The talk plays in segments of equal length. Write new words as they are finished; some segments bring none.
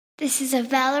This is a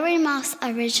Valerie Moss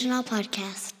original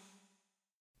podcast.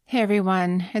 Hey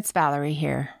everyone, it's Valerie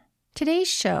here. Today's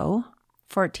show,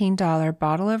 $14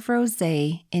 bottle of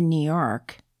rosé in New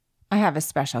York. I have a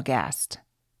special guest,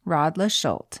 Rod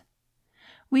LaSchulte.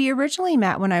 We originally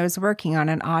met when I was working on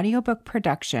an audiobook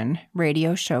production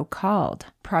radio show called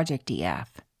Project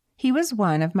EF. He was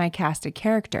one of my casted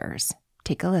characters.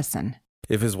 Take a listen.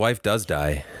 If his wife does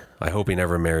die, I hope he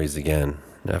never marries again.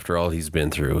 After all he's been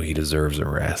through, he deserves a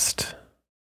rest.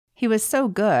 He was so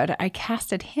good, I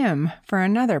casted him for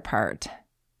another part.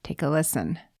 Take a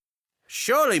listen.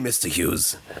 Surely, Mr.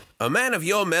 Hughes, a man of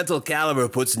your mental caliber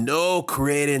puts no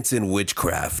credence in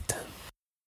witchcraft.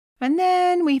 And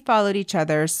then we followed each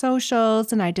other's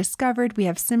socials, and I discovered we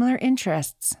have similar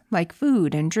interests, like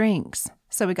food and drinks.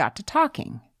 So we got to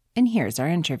talking, and here's our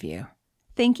interview.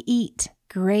 Think eat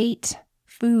great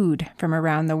food from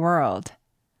around the world.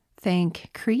 Think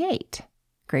create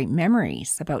great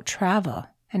memories about travel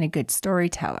and a good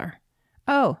storyteller.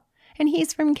 Oh, and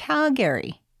he's from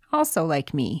Calgary, also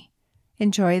like me.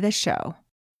 Enjoy the show.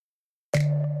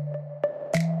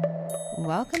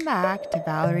 Welcome back to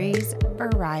Valerie's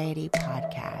Variety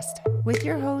Podcast with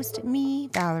your host, me,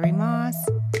 Valerie Moss.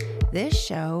 This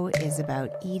show is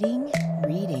about eating,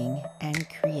 reading, and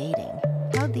creating.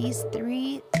 How these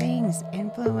three things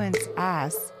influence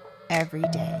us every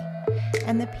day.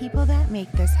 And the people that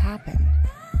make this happen.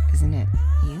 Isn't it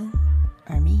you,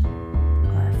 or me,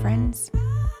 or our friends?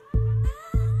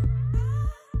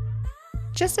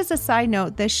 Just as a side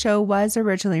note, this show was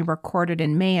originally recorded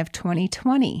in May of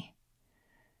 2020.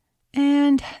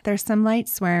 And there's some light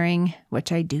swearing,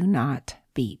 which I do not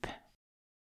beep.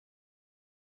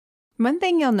 One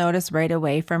thing you'll notice right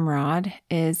away from Rod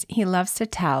is he loves to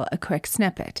tell a quick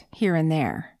snippet here and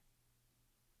there.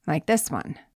 Like this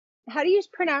one. How do you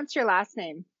pronounce your last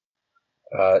name?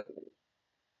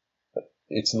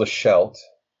 It's LaSchulte,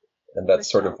 and that's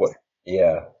LaSchulte. sort of what,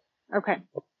 yeah. Okay.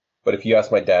 But if you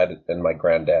ask my dad and my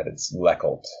granddad, it's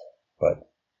Leckelt, but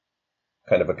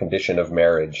kind of a condition of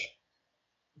marriage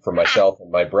for myself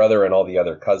and my brother and all the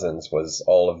other cousins was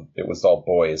all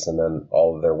boys, and then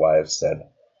all of their wives said,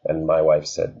 and my wife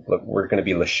said, look, we're going to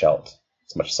be LaSchulte.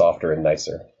 It's much softer and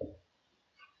nicer.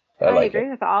 I agree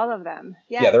with all of them.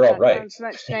 Yeah, they're all right. Sounds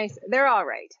much nicer. They're all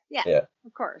right. Yeah,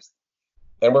 of course.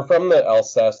 And we're from the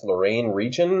Alsace-Lorraine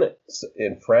region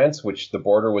in France, which the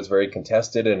border was very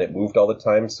contested and it moved all the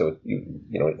time. So,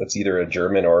 it's either a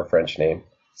German or a French name.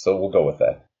 So we'll go with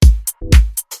that.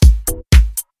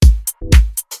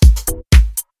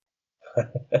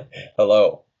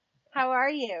 Hello. How are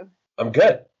you? I'm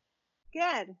good.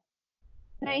 Good.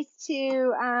 Nice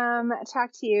to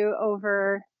talk to you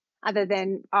over, other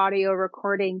than audio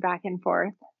recording back and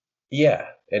forth. Yeah,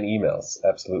 and emails,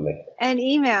 absolutely. And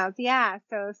emails, yeah.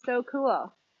 So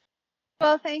cool.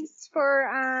 Well, thanks for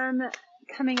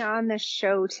coming on the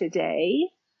show today.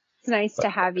 It's nice to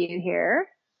have you here.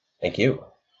 Thank you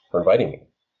for inviting me.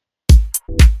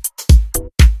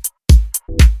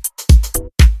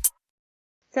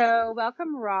 So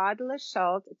welcome Rod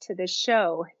LaSchulte to the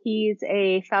show. He's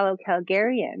a fellow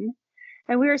Calgarian.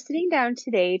 And we are sitting down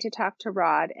today to talk to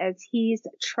Rod as he's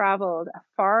traveled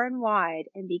far and wide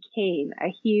and became a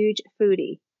huge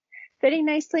foodie. Fitting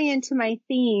nicely into my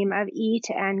theme of eat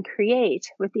and create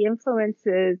with the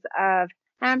influences of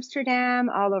Amsterdam,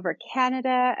 all over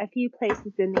Canada, a few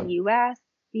places in the US,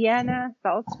 Vienna,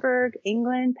 Salzburg,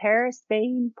 England, Paris,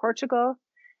 Spain, Portugal,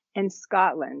 and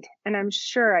Scotland. And I'm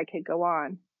sure I could go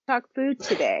on. Talk food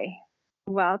today.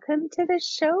 Welcome to the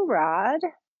show, Rod.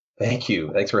 Thank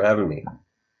you. Thanks for having me.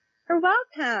 You're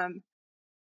welcome.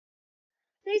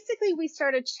 Basically, we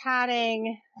started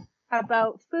chatting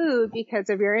about food because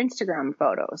of your Instagram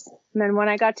photos. And then when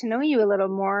I got to know you a little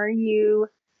more, you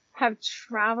have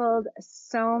traveled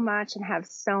so much and have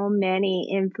so many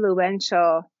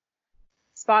influential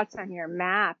spots on your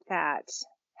map that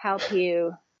help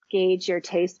you gauge your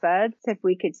taste buds, if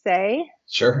we could say.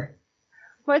 Sure.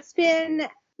 What's been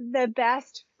the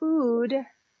best food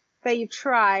that you've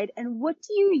tried, and what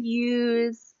do you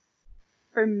use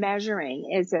for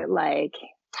measuring? Is it like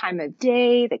time of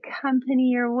day, the company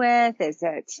you're with? Is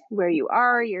it where you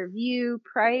are, your view,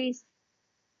 price?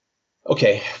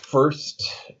 Okay, first,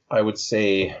 I would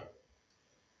say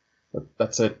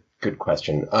that's a good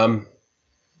question.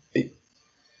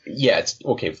 It's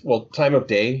okay. Well, time of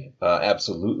day,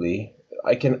 absolutely.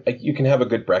 You can have a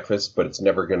good breakfast, but it's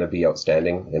never going to be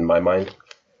outstanding in my mind.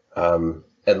 And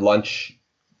lunch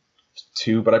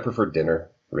too, but I prefer dinner,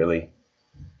 really.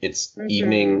 It's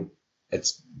evening.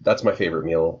 That's my favorite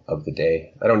meal of the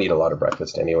day. I don't eat a lot of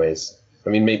breakfast anyways. I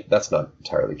mean, maybe that's not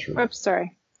entirely true. Oops,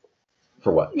 sorry.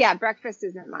 For what? Yeah, breakfast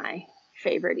isn't my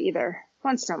favorite either.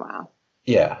 Once in a while.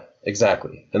 Yeah,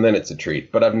 exactly. And then it's a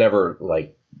treat. But I've never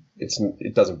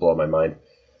it doesn't blow my mind.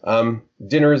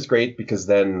 Dinner is great because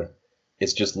then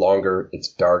it's just longer.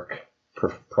 It's dark,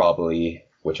 probably,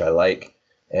 which I like.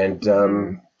 And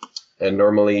and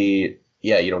normally,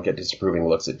 yeah, you don't get disapproving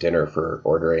looks at dinner for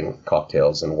ordering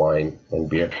cocktails and wine and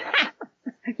beer.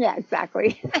 Yeah,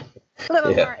 exactly.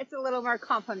 It's a little more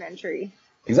complimentary.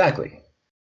 Exactly.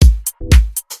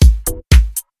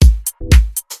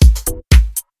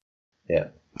 Yeah.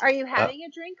 Are you having a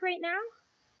drink right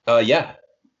now? Yeah,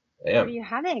 I am. What are you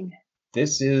having?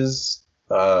 This is,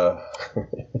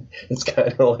 it's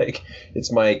kind of like,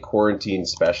 it's my quarantine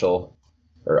special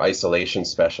or isolation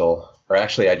special. Or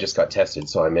actually, I just got tested,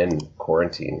 so I'm in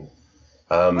quarantine.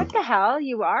 What the hell?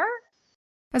 You are?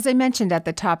 As I mentioned at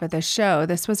the top of the show,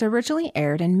 this was originally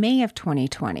aired in May of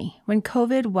 2020 when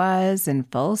COVID was in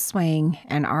full swing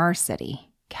in our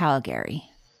city, Calgary.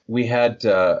 We had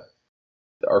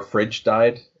our fridge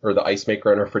died, or the ice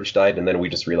maker on our fridge died, and then we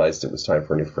just realized it was time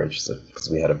for a new fridge because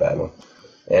we had a bad one.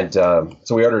 And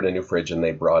so we ordered a new fridge and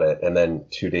they brought it. And then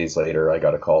 2 days later, I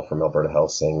got a call from Alberta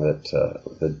Health saying that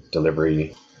the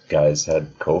delivery guys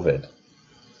had COVID.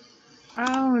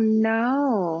 Oh,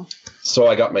 no. So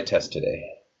I got my test today.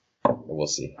 We'll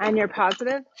see. And you're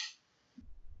positive?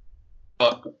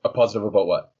 A positive about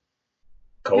what?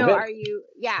 COVID? No, are you?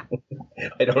 Yeah.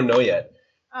 I don't know yet.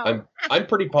 Oh. I'm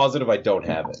pretty positive I don't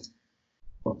have it.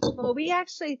 Well, we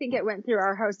actually think it went through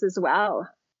our house as well.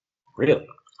 Really?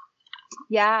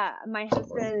 Yeah, my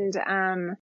husband,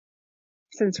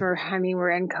 since we're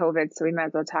in COVID, so we might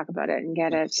as well talk about it and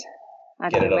get it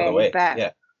out of the way. But,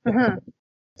 yeah.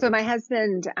 So my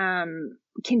husband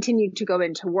continued to go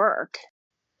into work.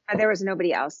 There was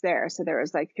nobody else there, so there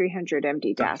was like 300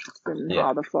 empty desks and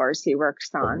all the floors he works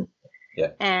on. Yeah.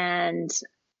 And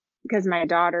because my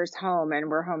daughter's home and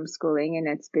we're homeschooling and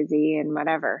it's busy and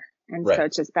whatever. And so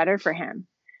it's just better for him.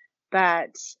 But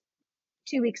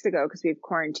 2 weeks ago, because we've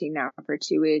quarantined now for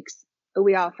 2 weeks,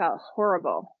 we all felt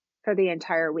horrible for the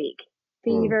entire week.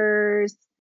 Fevers,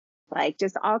 like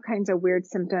just all kinds of weird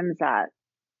symptoms that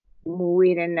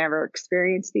we didn't ever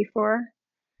experience before.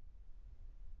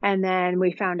 And then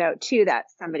we found out too that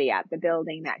somebody at the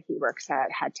building that he works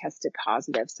at had tested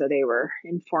positive. So they were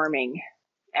informing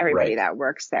everybody that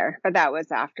works there. But that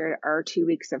was after our 2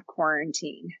 weeks of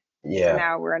quarantine. Yeah. So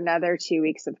now we're another 2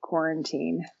 weeks of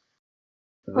quarantine.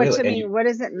 Really? Which, I mean, what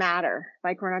does it matter?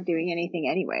 Like, we're not doing anything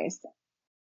anyways.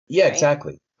 Yeah,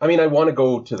 exactly. I mean, I want to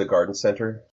go to the garden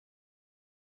center,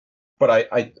 but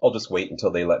I'll just wait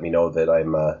until they let me know that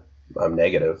I'm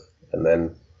negative, and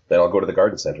then I'll go to the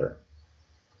garden center.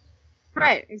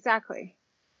 Right, exactly.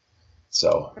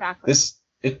 So this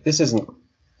isn't,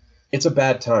 it's a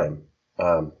bad time.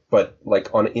 But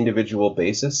like on an individual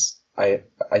basis,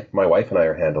 my wife and I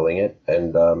are handling it,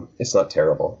 and it's not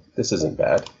terrible. This isn't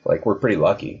bad. Like, we're pretty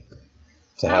lucky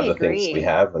to have the things we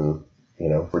have, and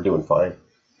we're doing fine.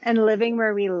 And living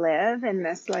where we live in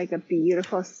this like a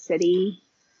beautiful city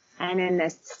and in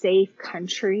this safe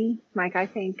country, like I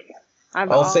think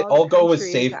I'll go with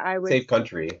safe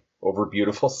country over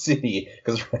beautiful city,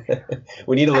 because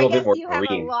we need a little bit more green. You have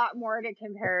a lot more to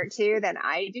compare it to than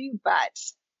I do, but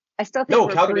I still think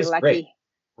we're Calgary's pretty lucky. Great.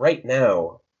 Right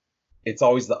now, it's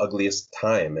always the ugliest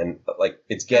time, and like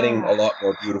it's getting a lot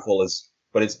more beautiful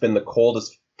but it's been the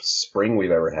coldest spring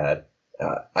we've ever had.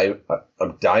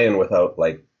 I'm dying without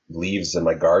like leaves in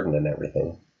my garden and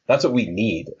everything. That's what we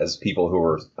need as people who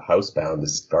are housebound,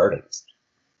 is gardens.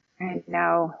 I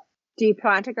know. Do you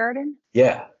plant a garden?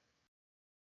 Yeah.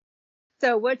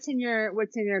 So what's in your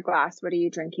glass? What are you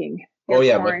drinking? My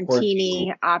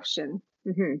quarantini option.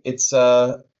 Mm-hmm. It's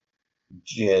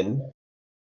gin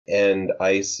and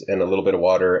ice and a little bit of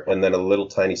water, and then a little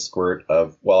tiny squirt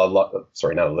of not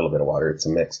a little bit of water, it's a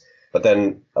mix, but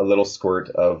then a little squirt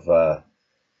of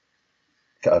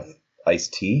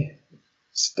iced tea,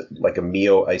 like a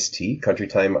Mio iced tea, country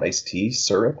time iced tea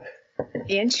syrup.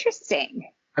 Interesting.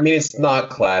 I mean, it's not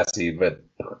classy, but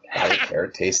I don't care.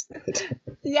 It tastes good.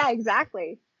 Yeah,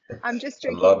 exactly. I'm just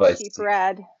drinking cheap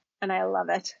red, and I love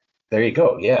it. There you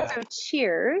go. Yeah. So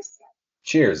cheers.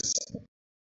 Cheers.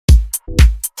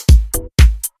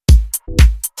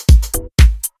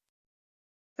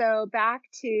 So back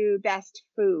to best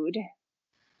food.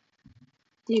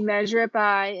 Do you measure it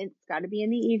by, it's got to be in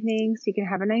the evening so you can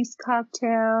have a nice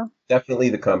cocktail? Definitely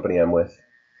the company I'm with.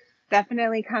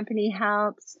 Definitely company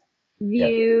helps.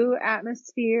 View,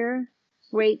 atmosphere,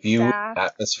 wait staff.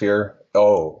 Atmosphere.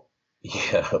 Oh,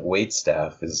 yeah. Wait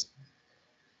staff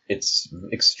it's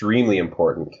extremely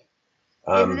important.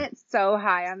 Isn't it so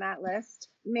high on that list?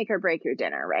 Make or break your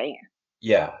dinner, right?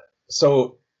 Yeah.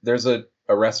 So there's a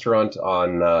a restaurant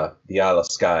on the Isle of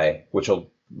Skye, which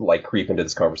will like creep into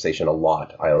this conversation a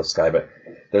lot, Isle of Skye, but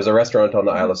there's a restaurant on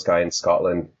the Isle of Skye in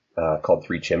Scotland called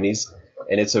Three Chimneys,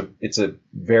 and it's a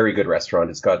very good restaurant.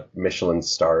 It's got Michelin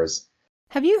stars.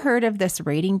 Have you heard of this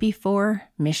rating before,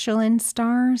 Michelin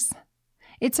stars?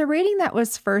 It's a rating that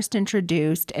was first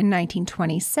introduced in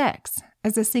 1926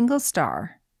 as a single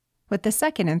star, with the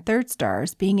second and third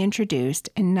stars being introduced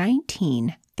in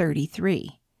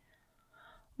 1933.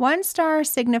 1 star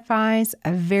signifies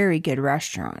a very good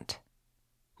restaurant.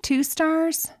 2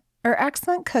 stars are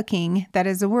excellent cooking that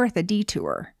is worth a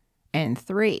detour. And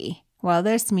 3, well,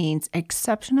 this means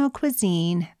exceptional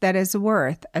cuisine that is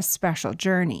worth a special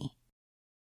journey.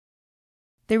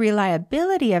 The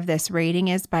reliability of this rating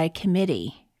is by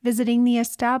committee, visiting the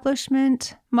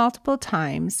establishment multiple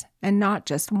times and not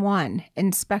just one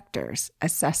inspector's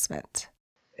assessment.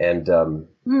 And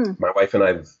my wife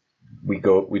and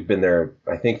we've been there,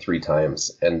 I think, 3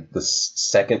 times. And the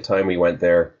second time we went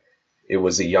there, it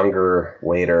was a younger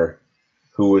waiter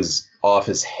who was off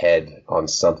his head on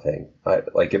something.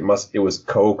 It was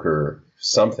Coke or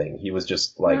something. He was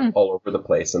just all over the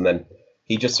place. And then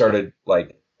he just started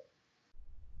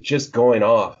just going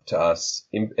off to us.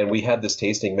 And we had this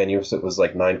tasting menu, so it was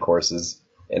 9 courses.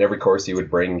 And every course he would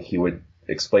bring, he would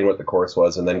explain what the course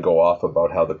was and then go off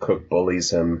about how the cook bullies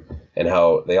him and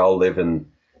how they all live in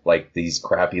these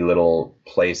crappy little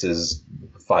places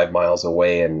 5 miles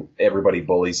away and everybody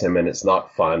bullies him and it's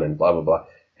not fun and blah, blah, blah.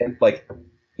 And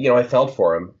I felt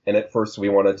for him. And at first we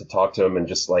wanted to talk to him and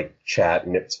just chat,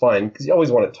 and it's fine because you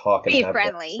always want to talk and be have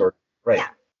friendly. Right. Yeah.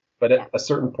 But at a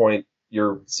certain point,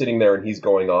 you're sitting there and he's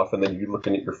going off, and then you're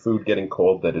looking at your food getting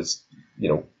cold that is,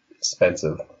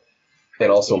 expensive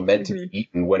and also meant to be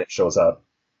eaten when it shows up.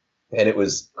 And it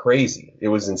was crazy. It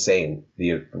was insane,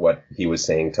 what he was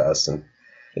saying to us. And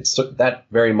that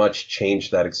very much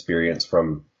changed that experience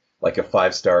from a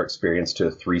 5-star experience to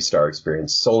a 3-star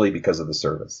experience solely because of the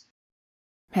service.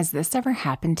 Has this ever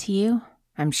happened to you?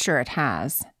 I'm sure it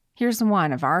has. Here's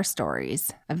one of our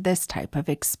stories of this type of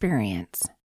experience.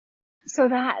 So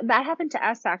that happened to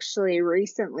us actually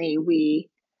recently. We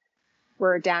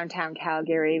were downtown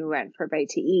Calgary. We went for a bite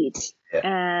to eat. Yeah.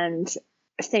 And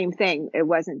same thing. It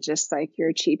wasn't just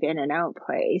your cheap in and out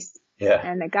place. Yeah.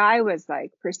 And the guy was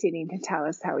proceeding to tell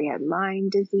us how he had Lyme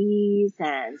disease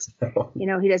and,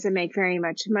 he doesn't make very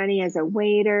much money as a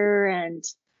waiter and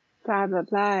blah, blah,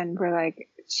 blah. And we're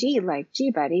gee,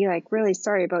 buddy, really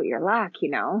sorry about your luck, we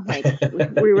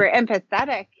were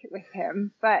empathetic with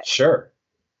him, but sure.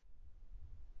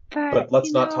 But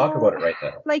let's not talk about it right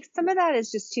now. Some of that is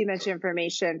just too much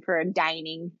information for a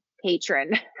dining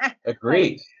patron.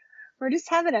 Agreed. We're just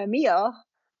having a meal.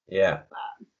 Yeah.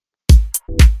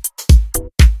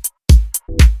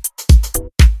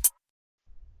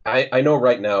 I know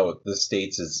right now the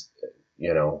States is,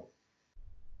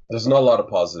 there's not a lot of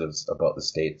positives about the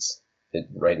States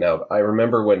right now. I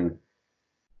remember when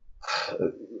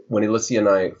Alicia and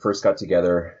I first got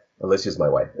together. Alicia's my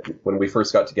wife. When we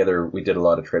first got together, we did a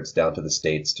lot of trips down to the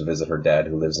States to visit her dad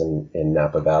who lives in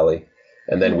Napa Valley.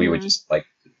 And then we would just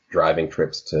driving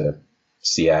trips to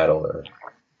Seattle or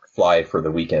fly for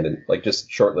the weekend and just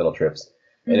short little trips.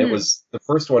 And it was the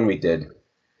first one we did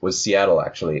was Seattle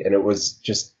actually. And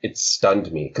it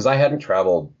stunned me because I hadn't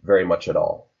traveled very much at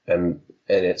all. And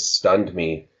it stunned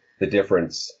me the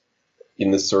difference in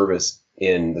the service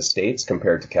in the States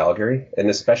compared to Calgary. And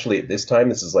especially at this time,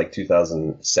 this is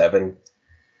 2007,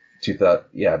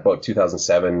 about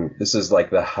 2007. This is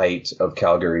the height of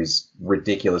Calgary's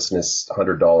ridiculousness,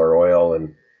 $100 oil,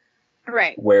 and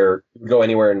right where you go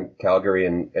anywhere in Calgary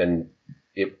and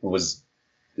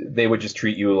they would just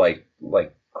treat you like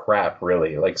crap,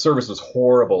 really. Service was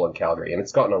horrible in Calgary, and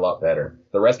it's gotten a lot better.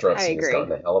 The restaurant scene has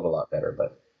gotten a hell of a lot better,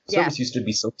 but service used to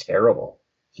be so terrible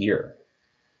here.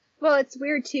 Well, it's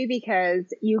weird too because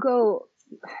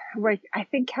I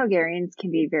think Calgarians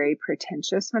can be very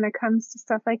pretentious when it comes to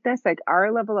stuff like this.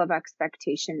 Our level of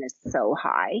expectation is so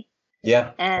high.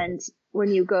 Yeah. And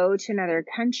when you go to another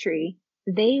country,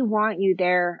 they want you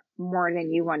there more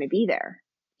than you want to be there,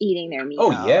 eating their meal.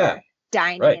 Oh, yeah. Or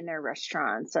dining in their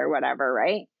restaurants or whatever,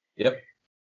 right? Yep.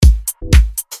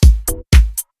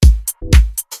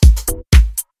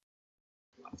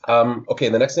 Okay,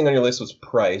 the next thing on your list was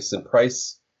price, and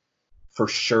price for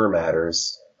sure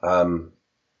matters. Price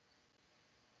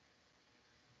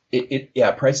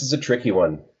is a tricky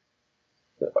one.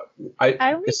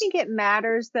 I only think it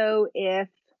matters though if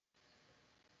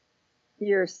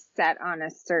you're set on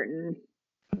a certain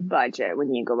budget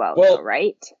when you go out, though,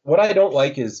 right? What I don't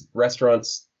like is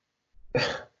restaurants.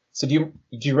 So do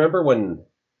you remember when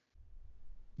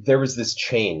there was this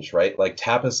change, right?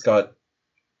 Tapas got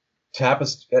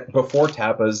tapas, before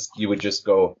tapas, you would just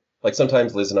go, like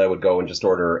sometimes Liz and I would go and just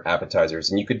order appetizers,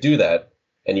 and you could do that,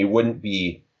 and you wouldn't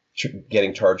be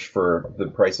getting charged for the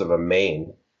price of a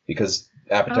main, because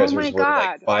appetizers were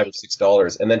like $5 or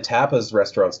 $6. And then tapas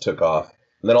restaurants took off.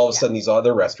 And then all of a sudden, these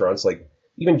other restaurants, like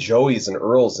even Joey's and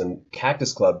Earl's and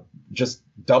Cactus Club, just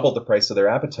doubled the price of their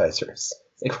appetizers.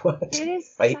 Like, what? It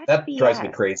is that BS. drives me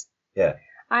crazy. Yeah.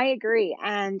 I agree.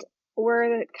 And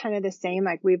we're kind of the same.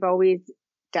 Like, we've always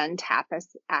done tapas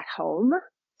at home.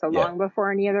 So long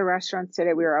before any other restaurants did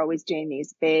it, we were always doing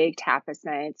these big tapas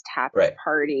nights, tapas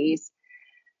parties.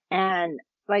 And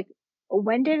like,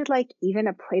 when did like even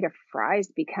a plate of fries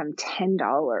become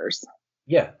 $10?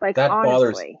 Yeah. Like, that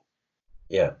honestly.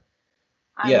 bothers.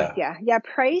 Yeah. Yeah.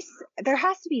 Price, there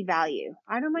has to be value.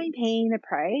 I don't mind paying the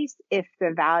price if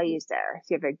the value's there.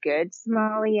 So you have a good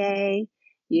sommelier,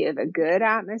 you have a good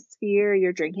atmosphere,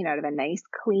 you're drinking out of a nice,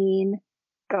 clean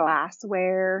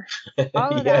glassware.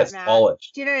 All of that, man.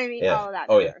 Polished. Do you know what I mean? Yeah. All of that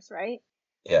matters, right?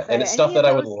 Yeah, So and it's stuff that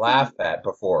I would those laugh at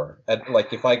before.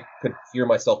 Like, if I could hear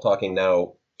myself talking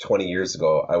now 20 years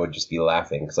ago, I would just be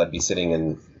laughing, because I'd be sitting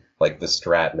in, like, the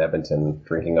Strat in Edmonton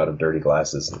drinking out of dirty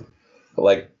glasses. But,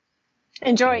 like,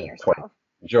 enjoying yourself.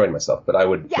 Enjoying myself, but I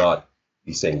would not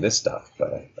be saying this stuff.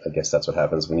 But I guess that's what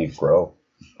happens when you grow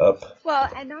up. Well,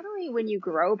 and not only when you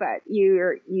grow, but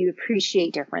you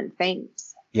appreciate different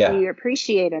things. Yeah. You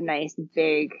appreciate a nice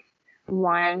big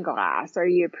wine glass, or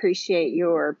you appreciate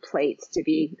your plates to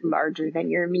be larger than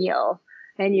your meal,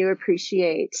 and you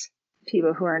appreciate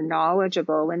people who are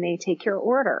knowledgeable when they take your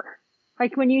order.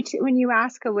 Like when you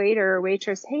ask a waiter or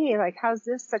waitress, hey, like, how's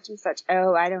this such and such?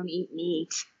 Oh, I don't eat meat.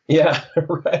 Yeah,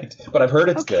 right. But I've heard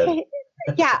it's good.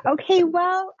 Yeah. Okay.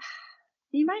 Well,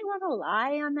 you might want to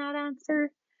lie on that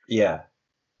answer. Yeah.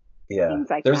 Things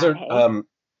like there's that,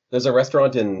 there's a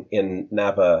restaurant in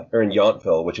Napa, or in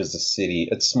Yountville, which is it's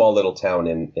a small little town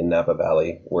in Napa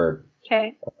Valley where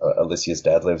Alicia's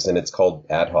dad lives, and it's called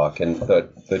Ad Hoc. And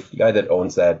the guy that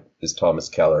owns that is Thomas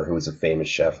Keller, who is a famous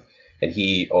chef, and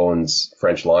he owns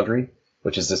French Laundry,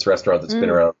 which is this restaurant that's been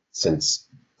around since,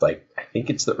 like, I think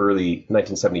it's the early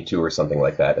 1972 or something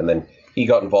like that. And then he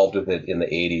got involved with it in the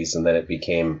 80s, and then it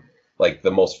became like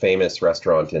the most famous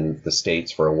restaurant in the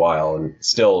States for a while, and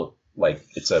still, like,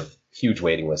 it's a huge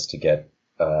waiting list to get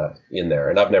in there.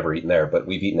 And I've never eaten there, but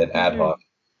we've eaten at Ad Hoc,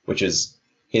 which is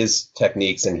his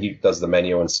techniques, and he does the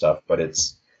menu and stuff, but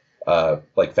it's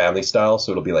like family style.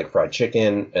 So it'll be like fried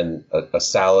chicken and a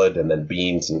salad and then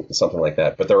beans and something like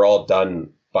that. But they're all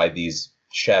done by these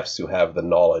chefs who have the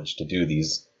knowledge to do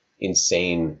these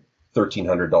insane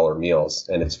 $1,300 meals,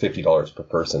 and it's $50 per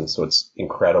person. So it's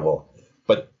incredible.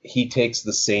 But he takes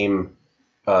the same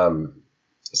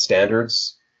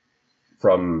standards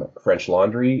from French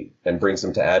Laundry and brings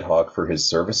them to Ad Hoc for his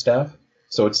service staff.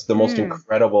 So it's the most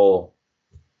incredible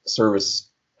service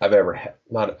I've ever had.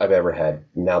 Not I've ever had.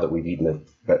 Now that we've eaten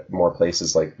at more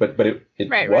places, like, but it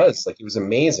was like, it was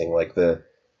amazing. Like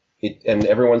and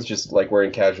everyone's just like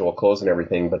wearing casual clothes and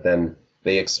everything, but then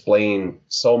they explain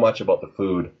so much about the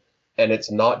food, and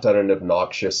it's not done in an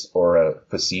obnoxious or a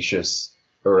facetious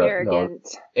or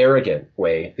arrogant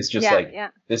way. It's just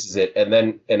this is it.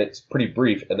 And it's pretty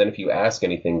brief. And then if you ask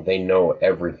anything, they know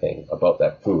everything about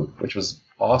that food, which was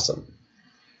awesome.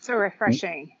 So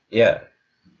refreshing. Yeah.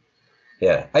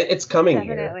 Yeah. It's coming.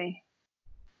 Definitely.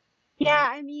 Here. Yeah.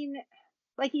 I mean,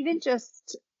 like, even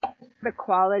just the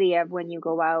quality of when you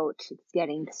go out, it's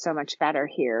getting so much better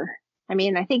here. I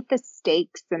mean, I think the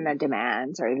stakes and the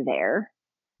demands are there.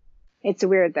 It's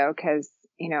weird though, because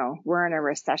we're in a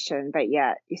recession, but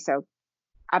yet, so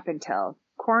up until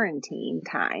quarantine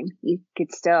time, you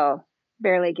could still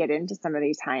barely get into some of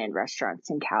these high-end restaurants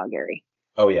in Calgary.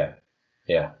 Oh, yeah.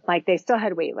 Yeah. Like, they still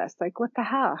had wait lists. Like, what the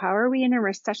hell? How are we in a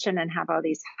recession and have all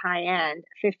these high-end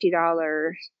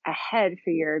 $50 a head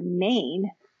for your main?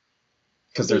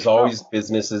 Because there's always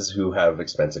businesses who have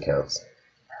expense accounts.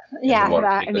 Yeah,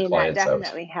 that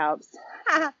definitely helps.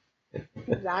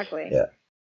 Exactly. Yeah.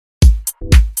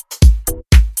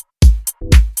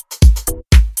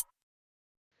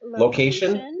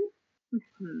 Location?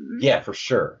 Mm-hmm. Yeah, for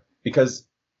sure.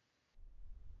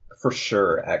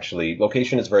 Actually,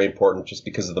 location is very important just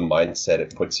because of the mindset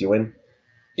it puts you in.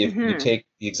 If you take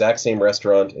the exact same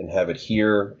restaurant and have it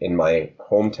here in my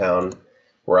hometown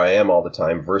where I am all the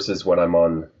time versus when I'm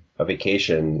on a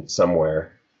vacation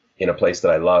somewhere in a place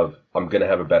that I love, I'm going to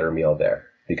have a better meal there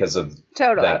because of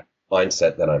that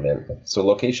mindset that I'm in. So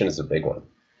location is a big one.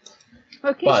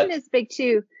 Location is big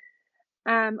too.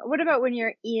 What about when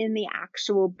you're in the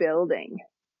actual building?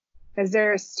 Is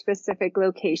there a specific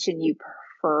location you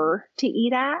prefer to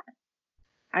eat at?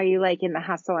 Are you like in the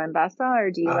hustle and bustle, or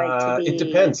do you like to be It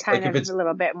depends. kind Like of a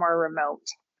little bit more remote?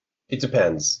 it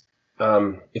depends.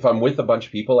 If I'm with a bunch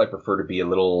of people, I prefer to be a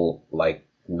little like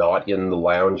not in the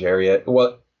lounge area.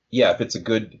 Well, yeah, if it's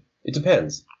it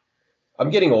depends. I'm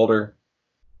getting older.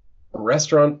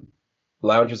 Restaurant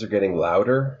lounges are getting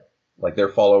louder. Like they're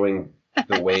following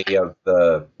the way of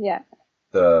Yeah.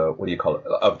 what do you call it?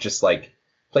 Of just like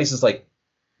places like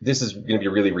this is going to be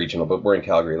really regional, but we're in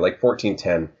Calgary, like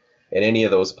 1410 and any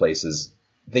of those places.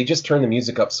 They just turn the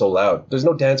music up so loud. There's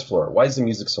no dance floor. Why is the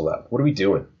music so loud? What are we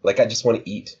doing? Like, I just want to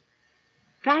eat.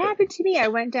 That happened to me. I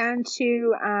went down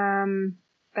to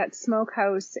that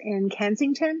smokehouse in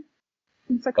Kensington.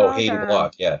 What's it called? Hayden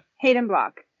Block, yeah. Hayden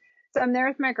Block. So I'm there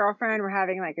with my girlfriend. We're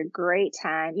having like a great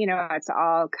time. You know, it's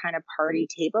all kind of party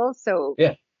tables. So,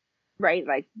 Yeah. Right,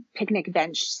 like picnic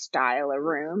bench style of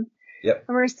room. Yep.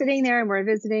 And we're sitting there and we're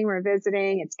visiting.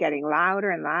 It's getting louder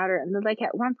and louder. And then, like,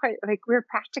 at one point, like, we were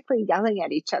practically yelling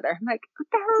at each other. I'm like, what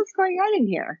the hell is going on in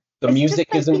here? The It's music just,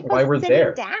 like, isn't people why we're sitting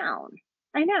there. down.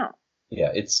 I know.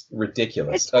 Yeah, it's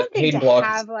ridiculous. It's one thing Hayden to Block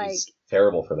have, is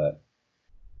terrible for that.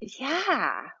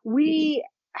 Yeah, we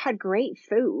had great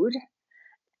food,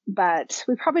 but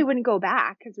we probably wouldn't go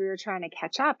back because we were trying to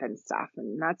catch up and stuff.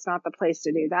 And that's not the place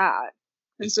to do that.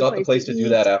 It's not the place to do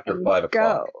that after 5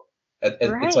 o'clock. Go. And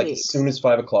it's like as soon as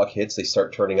 5 o'clock hits, they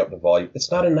start turning up the volume. It's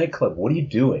not a nightclub. What are you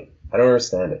doing? I don't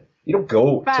understand it. You don't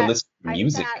go to listen to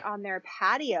music. I sat on their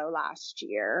patio last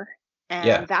year, and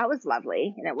Yeah. that was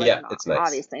lovely. And it was it's nice.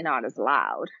 obviously not as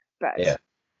loud, but Yeah.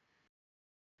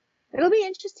 it'll be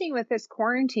interesting with this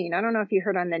quarantine. I don't know if you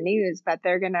heard on the news, but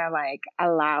they're going to like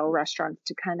allow restaurants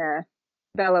to kind of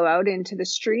bellow out into the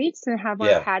streets and have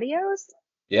more patios.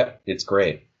 Yeah, it's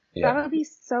great. Yeah. That would be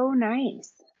so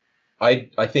nice.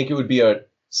 I think it would be there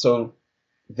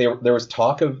was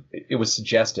talk of, it was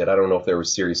suggested, I don't know if there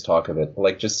was serious talk of it,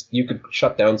 like just you could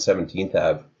shut down 17th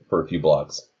Ave for a few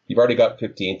blocks. You've already got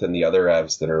 15th and the other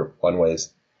Aves that are one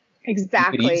ways.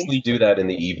 Exactly. You could easily do that in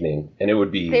the evening and it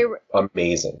would be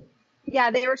amazing. Yeah,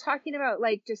 they were talking about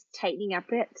like just tightening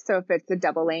up it. So if it's a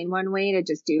double lane one way to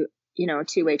just do,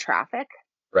 two-way traffic.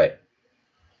 Right.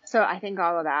 So I think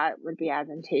all of that would be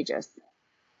advantageous.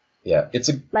 Yeah, it's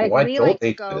why we like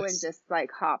to go and just like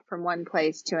hop from one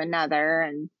place to another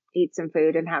and eat some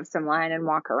food and have some wine and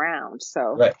walk around.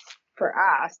 So for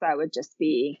us, that would just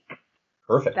be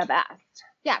perfect. The best.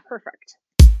 Yeah, perfect.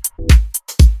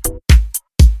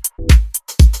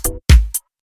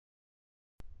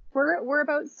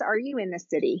 Whereabouts are you in the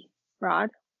city, Rod?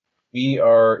 We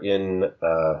are in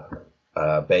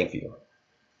Bankview.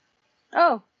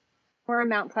 Oh, we're in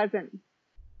Mount Pleasant.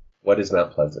 What is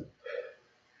Mount Pleasant?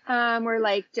 We're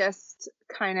like just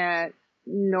kind of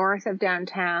north of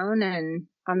downtown and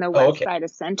on the west side of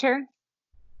Center.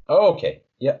 Oh, okay.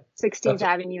 Yeah. 16th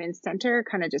Avenue in Center,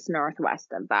 kind of just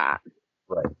northwest of that.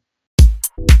 Right.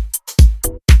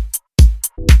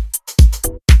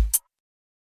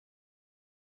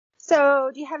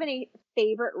 So, do you have any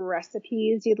favorite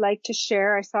recipes you'd like to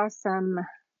share? I saw some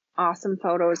awesome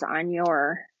photos on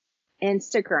your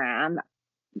Instagram.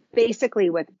 Basically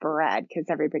with bread, because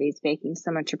everybody's baking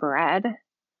so much bread.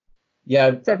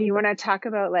 Yeah. So if you want to talk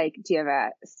about like, do you have a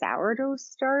sourdough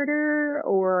starter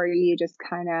or are you just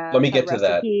kind of... Let me get to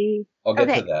that. I'll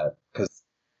get to that because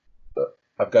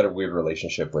I've got a weird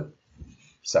relationship with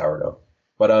sourdough.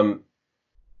 But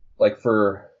like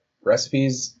for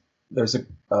recipes, there's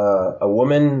a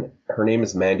woman, her name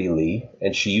is Mandy Lee,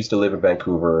 and she used to live in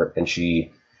Vancouver and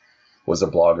she was a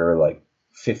blogger like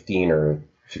 15 or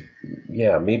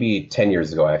maybe 10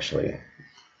 years ago, actually.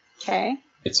 Okay.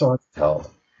 It's so hard to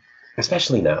tell,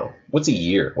 especially now. What's a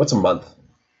year? What's a month?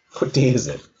 What day is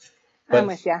it? I'm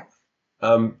with you.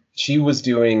 She was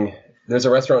doing, there's a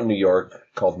restaurant in New York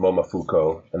called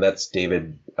Momofuku, and that's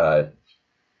David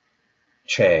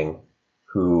Chang,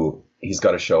 who he's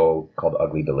got a show called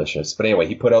Ugly Delicious. But anyway,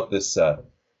 he put out this,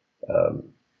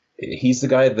 he's the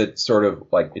guy that sort of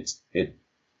like,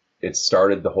 it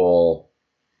started the whole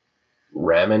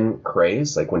ramen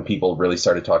craze, like when people really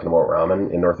started talking about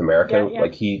ramen in North America.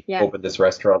 Like he opened this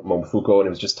restaurant Momofuku, and it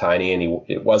was just tiny, and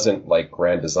it wasn't like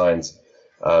grand designs,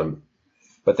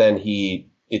 but then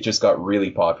it just got really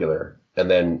popular.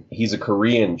 And then he's a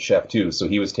Korean chef too, so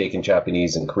he was taking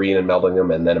Japanese and Korean and melding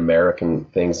them, and then American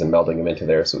things and melding them into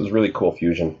there. So it was really cool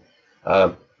fusion.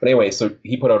 But anyway, so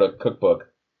he put out a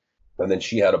cookbook, and then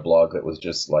she had a blog that was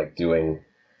just like doing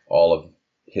all of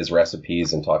his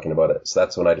recipes and talking about it. So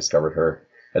that's when I discovered her.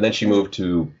 And then she moved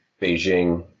to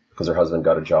Beijing because her husband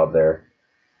got a job there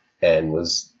and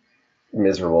was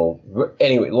miserable. But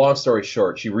anyway, long story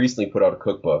short, she recently put out a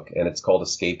cookbook and it's called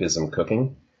Escapism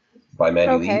Cooking by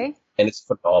Mandy Lee. and it's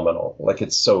phenomenal. Like,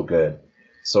 it's so good.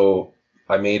 So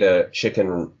I made a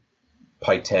chicken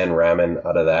paitan ramen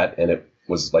out of that, and it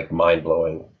was like mind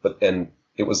blowing. And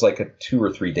it was like a 2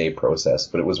 or 3 day process,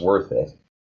 but it was worth it.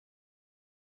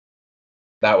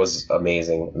 That was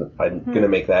amazing. I'm going to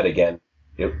make that again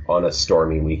on a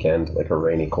stormy weekend, like a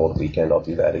rainy, cold weekend. I'll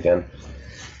do that again.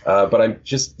 But I'm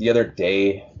just, the other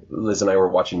day, Liz and I were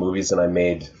watching movies, and I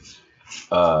made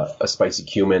a spicy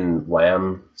cumin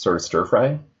lamb sort of stir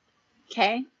fry.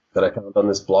 Okay. That I found on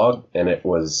this blog, and it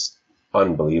was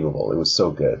unbelievable. It was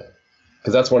so good.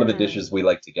 Because that's one of the dishes we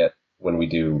like to get when we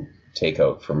do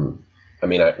takeout from, I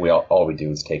mean, all we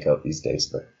do is takeout these days,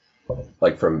 but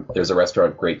like there's a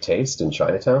restaurant, Great Taste, in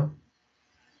Chinatown.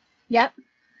 Yep.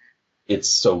 It's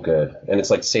so good. And it's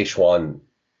like Sichuan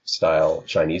style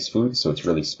Chinese food, so it's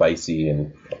really spicy,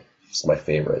 and it's my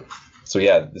favorite. So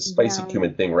yeah, the spicy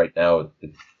cumin thing right now,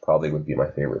 it probably would be my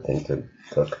favorite thing to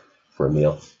cook for a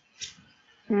meal.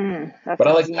 But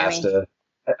I like yummy. pasta.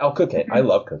 I'll cook it. I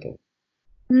love cooking.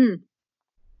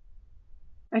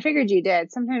 I figured you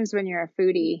did. Sometimes when you're a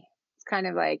foodie, it's kind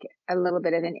of like a little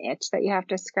bit of an itch that you have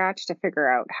to scratch to figure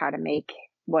out how to make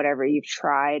whatever you've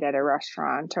tried at a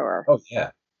restaurant or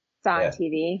saw on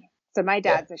TV. So my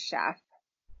dad's a chef.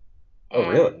 Oh,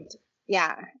 really?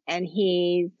 Yeah. And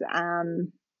he's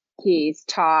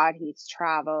taught, he's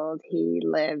traveled, he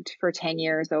lived for 10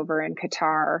 years over in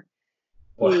Qatar.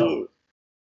 Wow.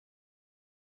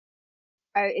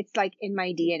 It's like in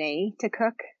my DNA to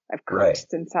cook. I've cooked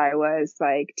since I was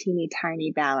like teeny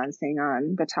tiny, balancing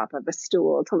on the top of a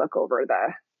stool to look over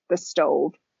the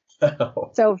stove.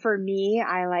 So for me,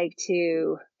 I like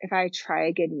to, if I try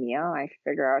a good meal, I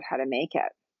figure out how to make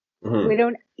it. We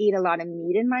don't eat a lot of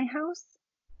meat in my house.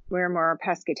 We're more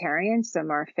pescatarian, so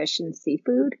more fish and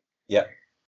seafood. Yeah.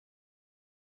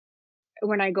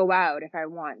 When I go out, if I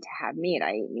want to have meat,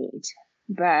 I eat meat.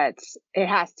 But it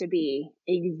has to be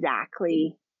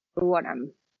exactly what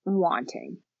I'm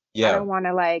wanting. Yeah. I don't want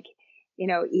to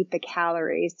eat the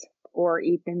calories or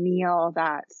eat the meal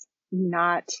that's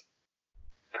not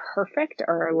perfect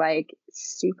or like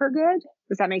super good.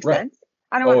 Does that make sense?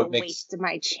 I don't want to waste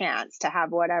my chance to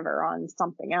have whatever on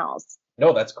something else.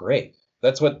 No, that's great.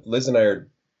 That's what Liz and I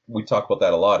we talk about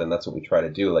that a lot, and that's what we try to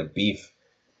do. Like beef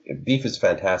is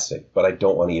fantastic, but I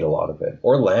don't want to eat a lot of it.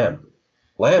 Or lamb.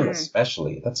 Lamb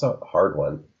especially. That's a hard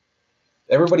one.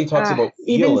 Everybody talks about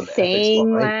veal, and the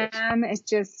saying ethics lamb is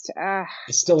just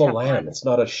it's still a lamb. It's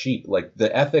not a sheep. Like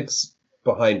the ethics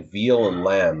behind veal and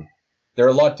lamb, they're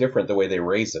a lot different the way they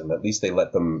raise them. At least they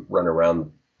let them run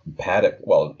around paddock.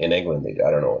 Well, in England they do.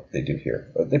 I don't know what they do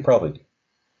here, but they probably do.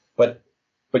 But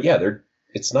yeah,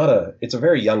 it's a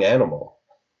very young animal.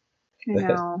 I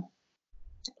know.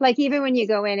 Like even when you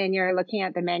go in and you're looking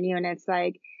at the menu and it's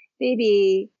like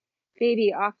baby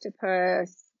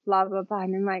octopus, blah, blah, blah.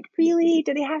 And I'm like, really?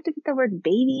 Do they have to put the word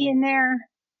baby in there?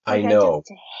 Like, I know. I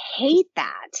just hate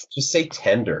that. Just say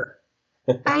tender.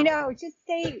 I know. Just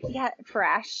say,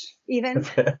 fresh, even.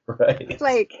 Right. It's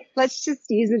like, let's just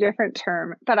use a different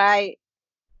term. But I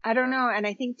don't know. And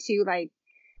I think too, like,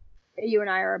 you and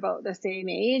I are about the same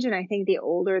age. And I think the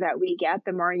older that we get,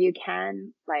 the more you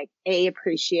can, like, A,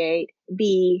 appreciate,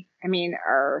 B,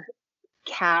 our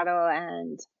cattle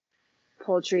and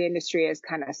poultry industry is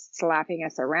kind of slapping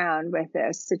us around with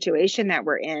this situation that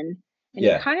we're in, and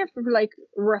you kind of like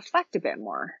reflect a bit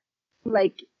more.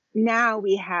 Like now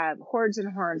we have hordes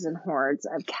and hordes and hordes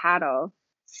of cattle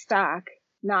stuck,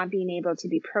 not being able to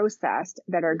be processed,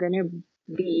 that are going to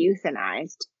be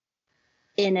euthanized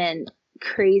in a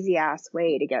crazy ass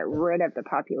way to get rid of the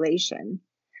population.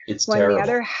 It's when terrible. The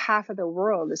other half of the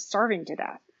world is starving to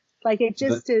death. Like it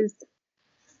just is.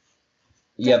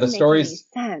 Yeah, the stories.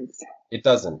 Make any sense. It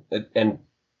doesn't. And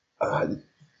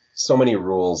so many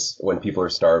rules when people are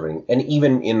starving. And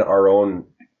even in our own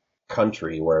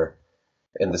country, where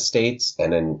in the States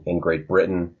and in Great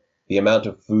Britain, the amount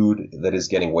of food that is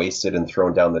getting wasted and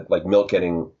thrown down, like milk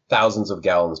getting thousands of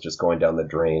gallons just going down the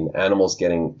drain, animals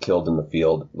getting killed in the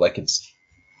field. Like it's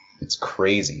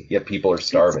crazy. Yet people are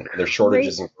starving. There's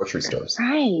shortages in grocery stores.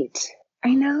 Right.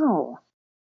 I know.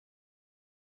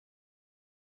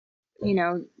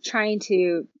 Trying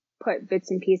to put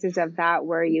bits and pieces of that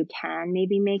where you can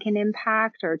maybe make an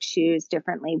impact or choose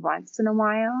differently once in a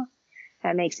while.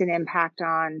 That makes an impact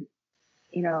on,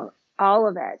 all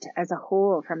of it as a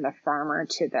whole, from the farmer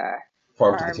to the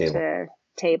farm to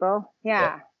table.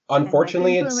 Yeah.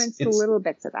 Unfortunately, it's little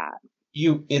bits of that.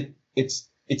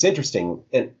 It's interesting,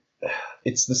 and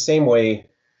it's the same way.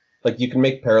 Like you can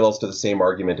make parallels to the same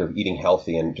argument of eating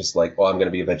healthy and just like, I'm going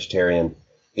to be a vegetarian.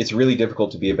 It's really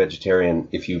difficult to be a vegetarian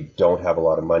if you don't have a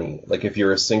lot of money. Like if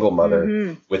you're a single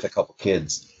mother with a couple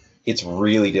kids, it's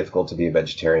really difficult to be a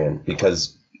vegetarian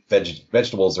because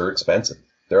vegetables are expensive.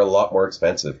 They're a lot more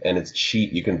expensive, and it's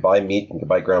cheap. You can buy meat, you can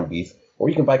buy ground beef, or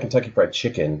you can buy Kentucky Fried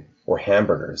Chicken or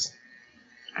hamburgers.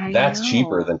 That's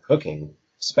cheaper than cooking,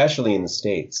 especially in the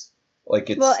States. Like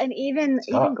it's well, and even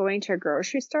going to a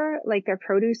grocery store, like their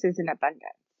produce is in abundance,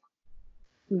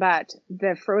 but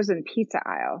the frozen pizza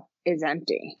aisle is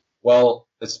empty. Well,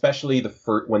 especially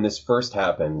when this first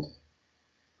happened,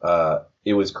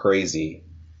 it was crazy.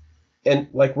 And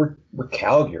like we're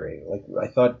Calgary.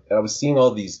 Like I was seeing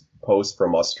all these posts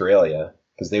from Australia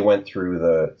because they went through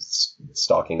the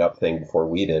stocking up thing before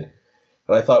we did.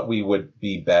 And I thought we would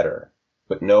be better,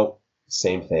 but no,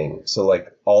 same thing. So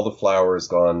like all the flour is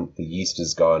gone, the yeast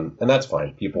is gone, and that's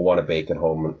fine. People want to bake at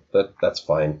home, and that's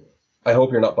fine. I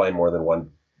hope you're not buying more than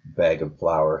one bag of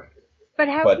flour. But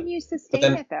how can you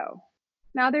sustain it though?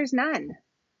 Now there's none.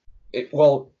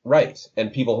 Right.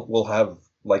 And people will have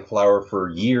like flour for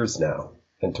years now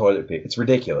and toilet paper. It's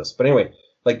ridiculous. But anyway,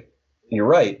 like you're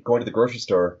right. Going to the grocery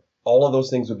store, all of those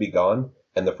things would be gone,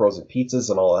 and the frozen pizzas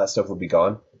and all that stuff would be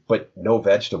gone, but no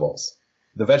vegetables.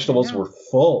 The vegetables were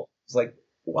full. It's like,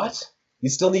 what? You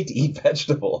still need to eat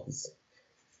vegetables.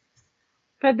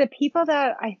 But the people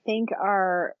that I think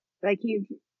are like, you've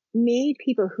made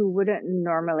people who wouldn't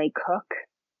normally cook.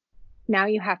 Now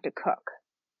you have to cook.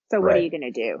 So what are you going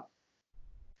to do?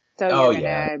 So you're going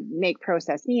to make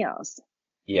processed meals.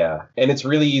 Yeah. And it's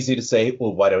really easy to say,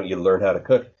 well, why don't you learn how to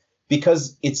cook?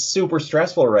 Because it's super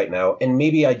stressful right now. And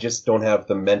maybe I just don't have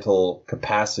the mental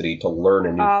capacity to learn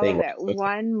a new thing. All of it.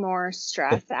 One more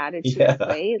stress added to the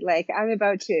plate. Like I'm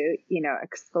about to,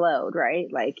 explode, right?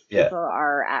 Like people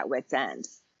are at wit's end.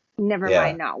 Never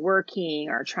mind not working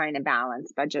or trying to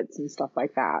balance budgets and stuff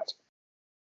like that.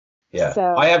 Yeah.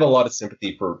 So, I have a lot of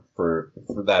sympathy for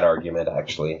that argument,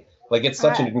 actually. Like it's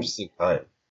such an interesting time.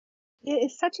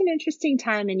 It's such an interesting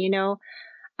time.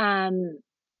 And,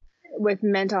 with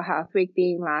Mental Health Week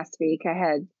being last week, I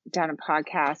had done a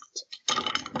podcast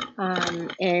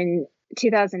in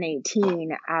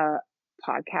 2018, a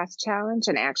podcast challenge,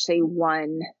 and actually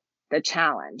won the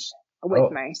challenge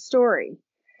with my story.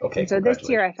 Okay. And so this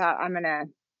year I thought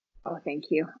thank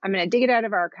you. I'm going to dig it out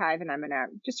of archive and I'm going to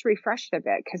just refresh it a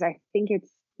bit because I think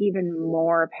it's even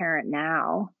more apparent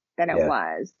now than it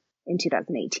was in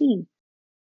 2018.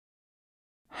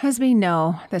 As we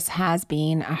know, this has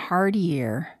been a hard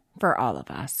year for all of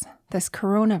us. This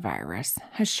coronavirus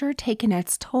has sure taken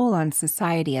its toll on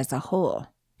society as a whole,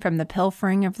 from the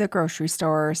pilfering of the grocery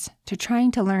stores to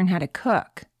trying to learn how to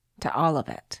cook, to all of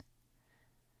it.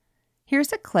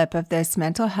 Here's a clip of this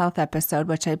mental health episode,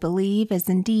 which I believe is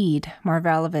indeed more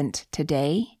relevant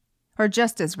today, or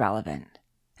just as relevant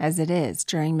as it is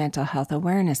during Mental Health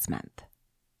Awareness Month.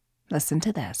 Listen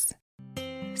to this.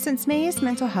 Since May is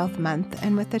Mental Health Month,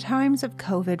 and with the times of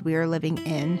COVID we are living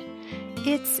in,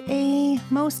 it's a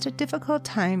most difficult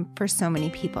time for so many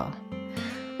people.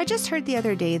 I just heard the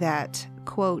other day that,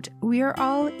 quote, we are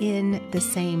all in the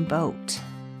same boat.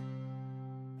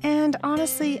 And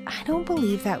honestly, I don't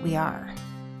believe that we are.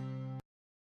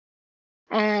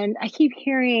 And I keep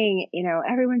hearing,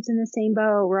 everyone's in the same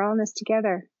boat. We're all in this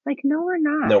together. Like, no, we're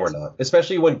not. No, we're not.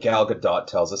 Especially when Gal Gadot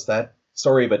tells us that.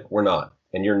 Sorry, but we're not.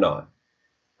 And you're not.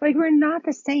 Like, we're not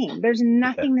the same. There's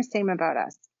nothing the same about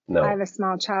us. No. I have a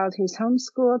small child who's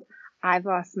homeschooled. I've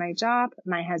lost my job.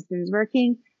 My husband's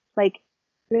working. Like,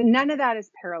 none of that is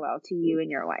parallel to you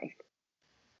and your life.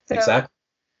 So exactly.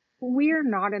 We're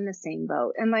not in the same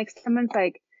boat. And like, someone's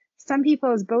like, some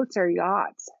people's boats are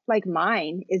yachts. Like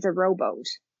mine is a rowboat.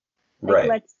 Like,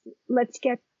 right. Let's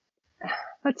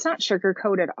not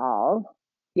sugarcoat it all.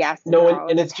 Yes. No,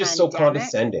 and it's just so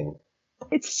condescending.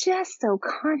 It's just so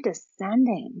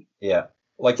condescending. Yeah.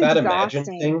 Like it's that exhausting.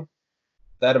 Imagine thing,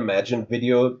 that Imagine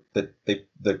video that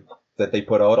they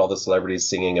put out, all the celebrities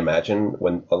singing Imagine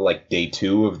when like day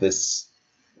 2 of this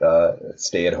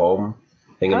stay at home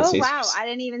thing in the States. Oh wow, I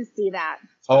didn't even see that.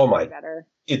 Oh my,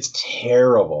 it's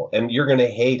terrible. And you're going to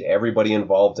hate everybody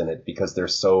involved in it because they're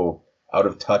so out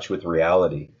of touch with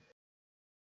reality.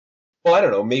 Well, I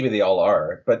don't know, maybe they all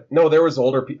are, but no, there was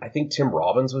older people. I think Tim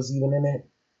Robbins was even in it.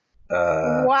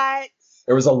 What?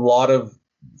 There was a lot of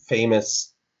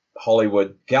famous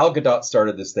Hollywood. Gal Gadot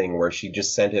started this thing where she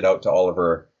just sent it out to all of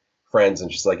her friends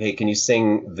and she's like, hey, can you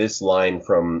sing this line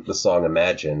from the song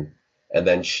Imagine? And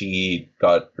then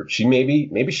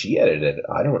maybe she edited it.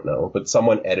 I don't know, but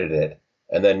someone edited it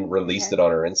and then released it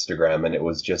on her Instagram. And it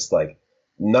was just like,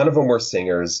 none of them were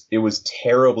singers. It was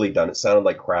terribly done. It sounded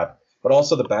like crap, but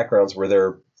also the backgrounds were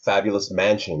their fabulous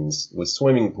mansions with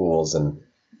swimming pools and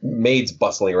maids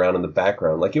bustling around in the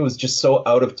background. Like it was just so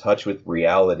out of touch with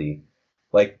reality.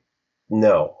 Like,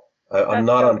 no, I'm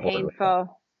not on board with that.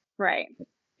 Painful. Right.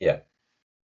 Yeah.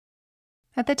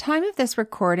 At the time of this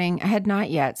recording, I had not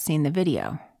yet seen the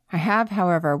video. I have,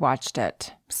 however, watched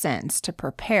it since to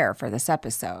prepare for this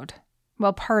episode.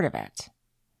 Well, part of it.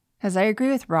 As I agree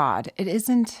with Rod, it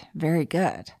isn't very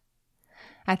good.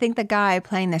 I think the guy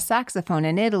playing the saxophone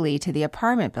in Italy to the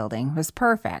apartment building was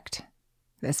perfect.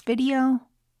 This video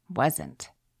wasn't.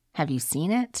 Have you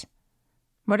seen it?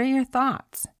 What are your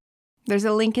thoughts? There's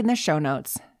a link in the show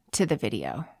notes to the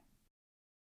video.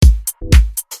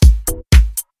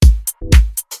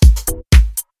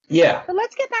 Yeah. So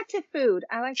let's get back to food.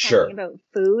 I like Sure. talking about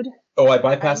food. Oh, I I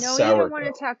bypassed know you sourdough. don't want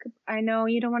to talk. I know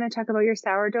you don't want to talk about your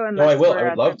sourdough. No, I Unless will. we're I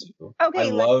would at love the- to. Okay, I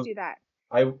let's love. do that.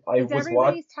 I Because was everybody's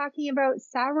watching. talking about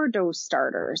sourdough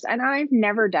starters, and I've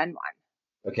never done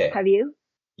one. Okay. Have you?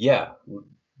 Yeah,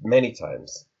 many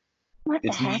times. What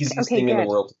It's the the heck? easiest Okay, thing in the good.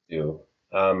 world to do.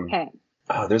 Okay.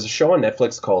 There's a show on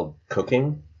Netflix called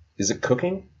Cooking. Is it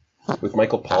Cooking with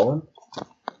Michael Pollan?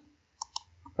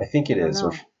 I think it I don't is. know.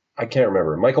 Or I can't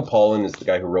remember. Michael Pollan is the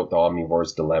guy who wrote The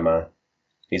Omnivore's Dilemma.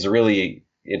 He's a really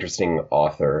interesting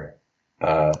author.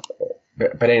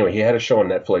 But anyway, he had a show on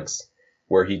Netflix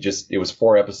where it was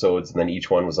 4 episodes, and then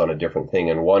each one was on a different thing.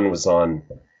 And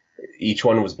each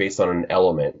one was based on an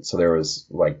element. So there was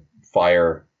like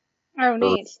fire, Oh,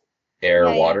 neat. air,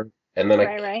 Yeah, yeah. water. And then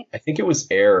Right. I think it was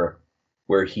air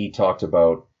where he talked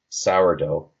about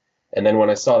sourdough. And then when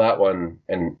I saw that one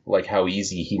and like how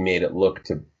easy he made it look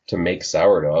to make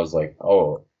sourdough, I was like,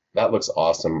 oh, that looks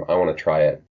awesome. I want to try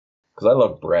it. Because I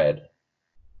love bread.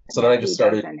 So then I just Who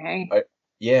started, doesn't, hey?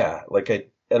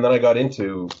 and then I got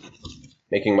into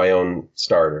making my own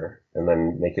starter and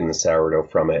then making the sourdough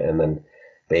from it and then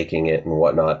baking it and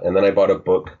whatnot. And then I bought a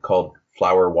book called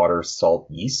Flour, Water, Salt,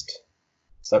 Yeast.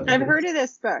 I've heard of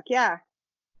this book. Yeah.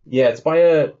 Yeah, it's by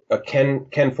a Ken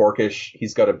Forkish.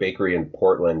 He's got a bakery in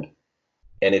Portland,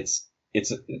 and it's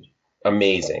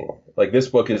amazing. Like, this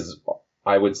book is,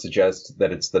 I would suggest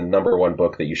that it's the number one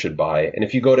book that you should buy. And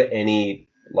if you go to any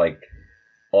like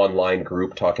online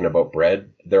group talking about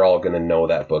bread, they're all going to know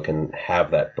that book and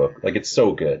have that book. Like, it's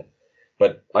so good.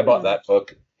 But I bought that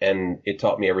book, and it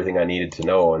taught me everything I needed to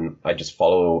know, and I just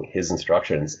follow his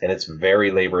instructions. And it's very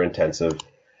labor intensive,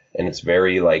 and it's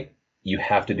very like, you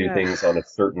have to do Yeah. things on a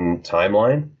certain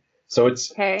timeline. So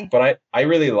it's, Okay. but I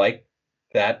really like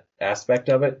that aspect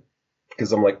of it,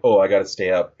 because I'm like, oh, I got to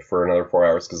stay up for another 4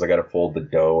 hours because I got to fold the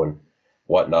dough and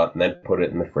whatnot and then put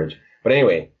it in the fridge. But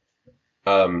anyway,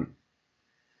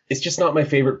 it's just not my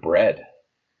favorite bread.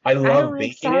 I I love don't like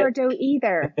baking it. sourdough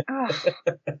either. Ugh.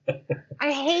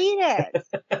 I hate it.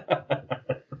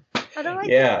 I don't like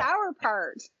Yeah. the sour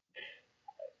part.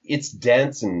 It's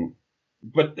dense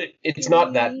but it's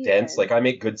not that dense. Like, I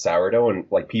make good sourdough and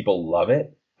like people love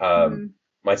it.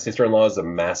 My sister-in-law is a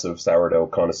massive sourdough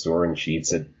connoisseur, and she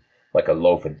eats it like a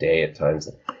loaf a day at times.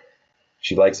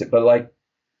 She likes it, but like,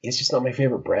 it's just not my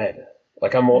favorite bread.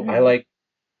 Like, I like,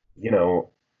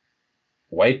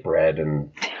 white bread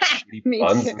and shitty Me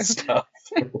buns too. and stuff.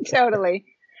 Totally.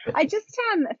 I just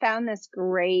found this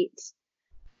great,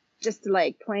 just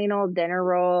like plain old dinner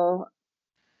roll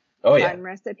Oh yeah, bun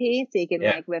recipe. So you can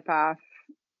Yeah. like whip off,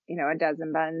 a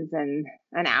dozen buns in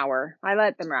an hour. I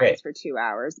let them rise Great. for 2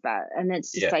 hours, and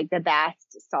it's just Yeah. like the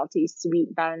best salty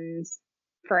sweet buns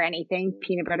for anything,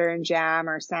 peanut butter and jam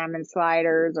or salmon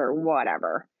sliders or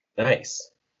whatever.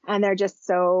 nice. And they're just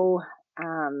so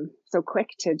quick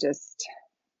to just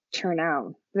churn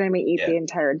out. Then we eat Yeah. the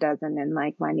entire dozen in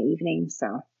like one evening.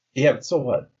 So Yeah, but so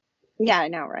what? yeah, I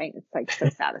know, right? It's like so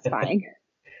satisfying.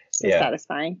 So Yeah.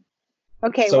 satisfying.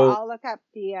 Okay, So- well, I'll look up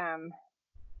the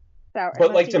sour. But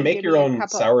unless like, you to can make give your me a own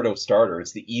couple- sourdough starter,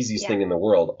 it's the easiest Yeah. thing in the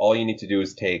world. All you need to do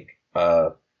is take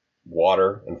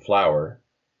water and flour.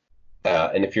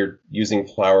 And if you're using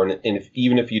flour,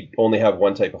 even if you only have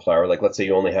one type of flour, like let's say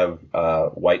you only have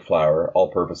white flour,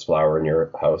 all-purpose flour in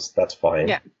your house, that's fine.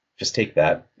 Yeah. Just take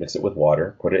that, mix it with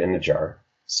water, put it in a jar,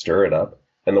 stir it up,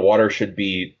 and the water should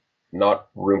be not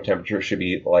room temperature, it should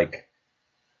be like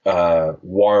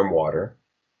warm water.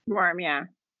 Warm, yeah.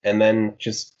 And then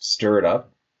just stir it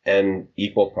up and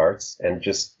equal parts and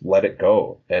just let it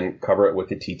go and cover it with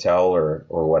a tea towel or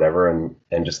whatever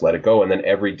and just let it go. And then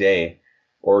every day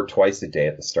or twice a day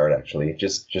at the start, actually,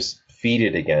 just feed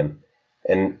it again.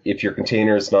 And if your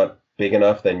container is not big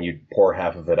enough, then you pour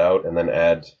half of it out and then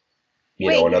add,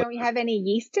 Wait, another. don't you have any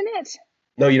yeast in it?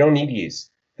 No, you don't need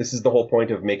yeast. This is the whole point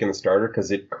of making the starter,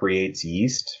 because it creates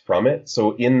yeast from it.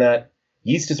 So in that,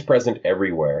 yeast is present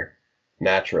everywhere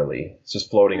naturally. It's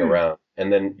just floating around.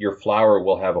 And then your flour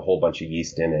will have a whole bunch of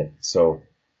yeast in it. So,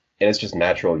 and it's just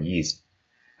natural yeast,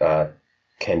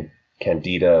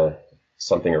 candida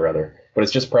something or other. but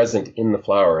it's just present in the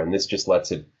flour, and this just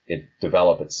lets it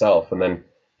develop itself. And then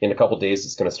in a couple of days,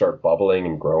 it's going to start bubbling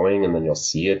and growing, and then you'll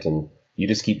see it, and you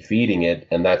just keep feeding it,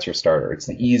 and that's your starter. It's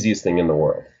the easiest thing in the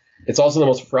world. It's also the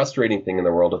most frustrating thing in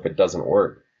the world if it doesn't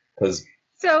work.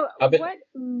 So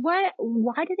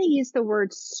why do they use the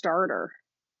word starter?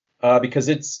 Because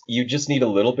you just need a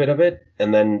little bit of it,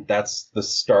 and then that's the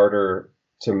starter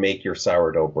to make your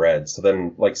sourdough bread. So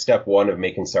then, like, step one of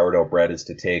making sourdough bread is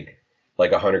to take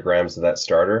like 100 grams of that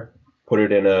starter, put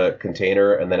it in a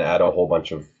container, and then add a whole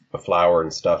bunch of flour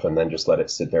and stuff, and then just let it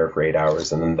sit there for 8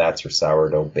 hours, and then that's your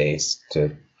sourdough base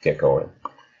to get going.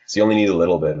 So you only need a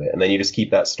little bit of it, and then you just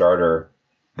keep that starter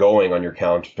going on your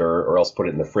counter, or else put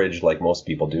it in the fridge like most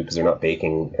people do, because they're not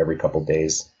baking every couple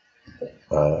days.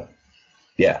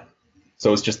 Yeah.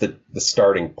 So it's just the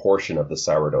starting portion of the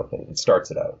sourdough thing. It starts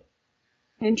it out.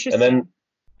 Interesting. And then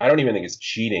I don't even think it's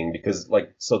cheating, because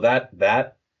so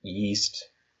that yeast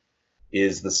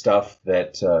is the stuff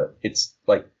that it's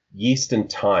like yeast and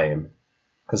time,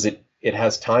 because it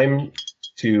has time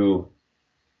to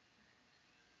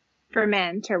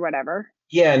ferment or whatever.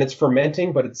 Yeah, and it's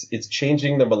fermenting, but it's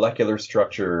changing the molecular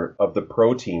structure of the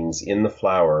proteins in the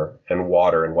flour and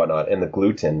water and whatnot, and the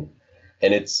gluten,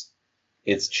 and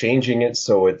it's changing it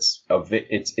so it's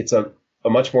a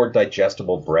much more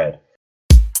digestible bread.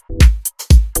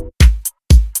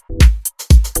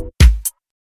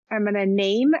 I'm going to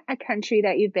name a country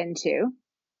that you've been to.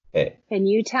 Okay. And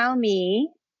you tell me,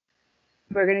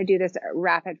 we're going to do this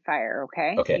rapid fire,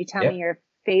 okay? Okay. You tell me your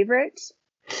favorite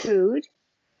food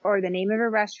or the name of a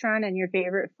restaurant and your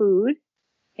favorite food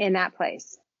in that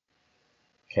place.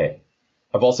 Okay.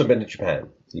 I've also been to Japan.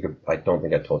 I don't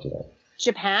think I told you that.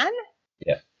 Japan?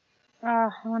 Yeah. Oh,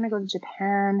 I want to go to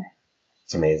Japan.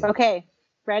 It's amazing. Okay.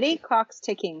 Ready? Clock's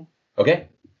ticking. Okay.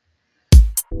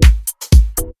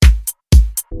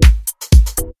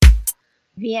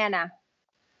 Vienna.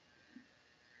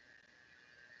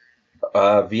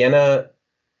 Vienna,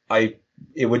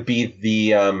 it would be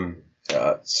the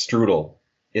strudel.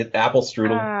 Apple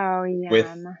strudel. Oh,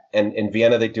 yeah. And in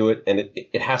Vienna they do it, and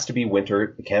it has to be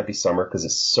winter. It can't be summer because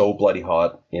it's so bloody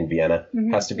hot in Vienna.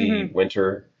 It has to be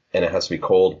winter, and it has to be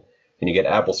cold. And you get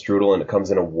apple strudel, and it comes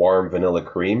in a warm vanilla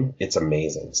cream. It's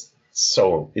amazing. It's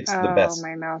the best. Oh,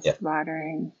 my mouth's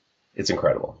watering. It's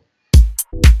incredible.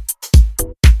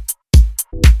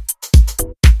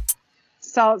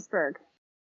 Salzburg.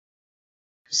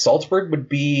 Salzburg would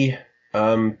be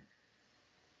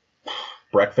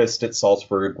breakfast at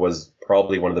Salzburg was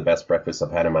probably one of the best breakfasts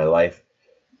I've had in my life,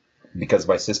 because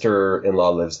my sister-in-law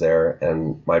lives there,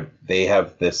 and they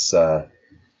have this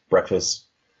breakfast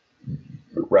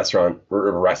restaurant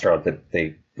that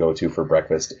they go to for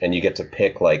breakfast, and you get to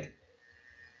pick, like,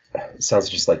 it sounds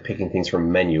just like picking things from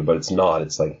a menu, but it's not.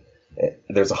 It's like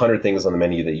there's 100 things on the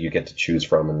menu that you get to choose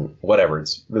from, and whatever.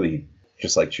 It's really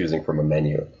just like choosing from a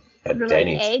menu at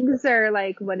Denny's. Like eggs, or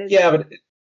like what is it? Yeah, but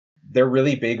they're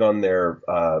really big on their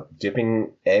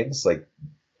dipping eggs, like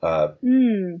a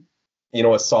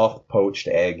soft poached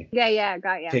egg. Yeah,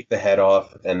 got ya. Take the head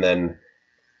off, and then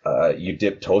you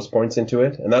dip toast points into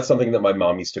it, and that's something that my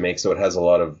mom used to make, so it has a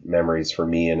lot of memories for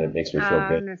me, and it makes me feel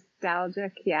good.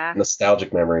 Nostalgic, yeah.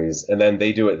 Nostalgic memories. And then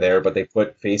they do it there, but they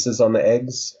put faces on the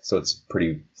eggs, so it's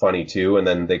pretty funny too. And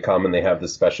then they come and they have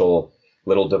this special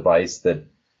little device that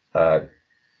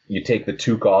you take the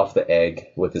toque off the egg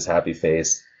with this happy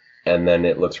face, and then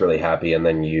it looks really happy, and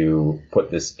then you put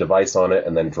this device on it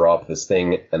and then drop this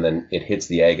thing, and then it hits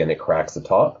the egg and it cracks the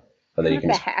top, and then you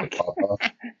can take the top off.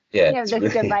 Yeah, you have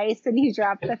this device and you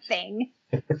drop the thing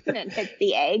and it hits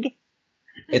the egg.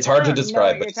 It's hard to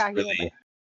describe, but it's really about.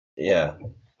 Yeah.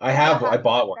 I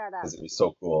bought one because it was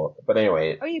so cool. But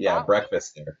anyway,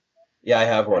 breakfast there. Yeah, I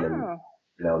have one, and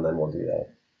now and then we'll do that.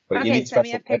 But okay, you need send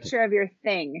me a picture of your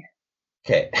thing.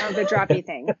 Okay. Of the droppy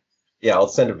thing. Yeah, I'll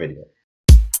send a video.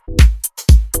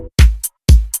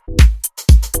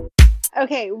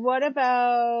 Okay, what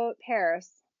about Paris?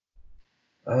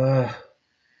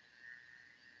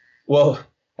 Well,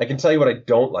 I can tell you what I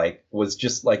don't like was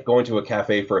just like going to a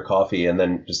cafe for a coffee, and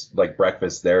then just like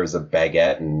breakfast there is a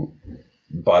baguette and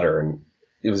butter, and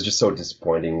it was just so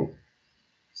disappointing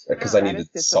because I needed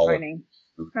solid.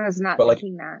 I was not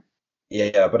thinking that.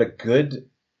 Yeah, but a good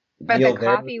meal the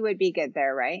coffee would be good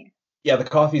there, right? Yeah, the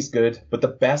coffee's good, but the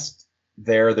best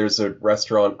there's a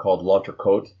restaurant called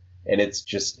L'Entrecôte, and it's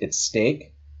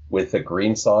steak with a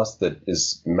green sauce that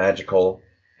is magical,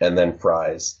 and then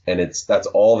fries, and that's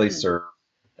all they serve,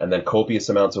 and then copious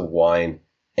amounts of wine,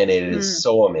 and it is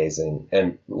so amazing.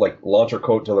 And like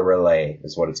L'Entrecôte de la Relais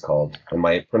is what it's called, and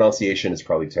my pronunciation is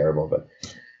probably terrible, but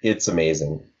it's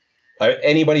amazing.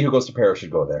 Anybody who goes to Paris should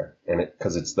go there, and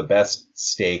because it's the best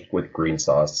steak with green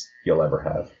sauce you'll ever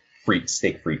have.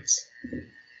 Steak frites.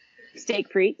 Steak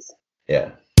frites.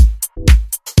 Yeah.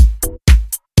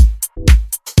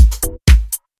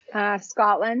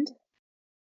 Scotland.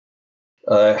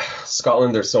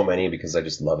 Scotland, there's so many because I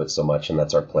just love it so much, and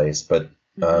that's our place. But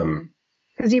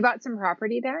Because you bought some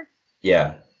property there.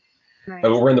 yeah, Nice.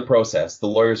 we're in the process. The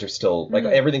lawyers are still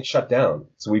everything's shut down,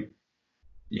 so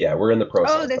we're in the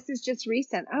process. Oh, this is just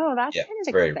recent. Oh, that's Yeah, kind it's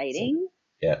of very exciting.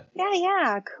 Yeah,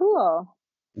 Yeah, cool.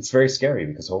 it's very scary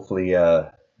because hopefully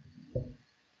the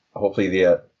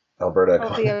Alberta.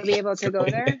 Hopefully you'll be able to go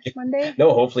there one day.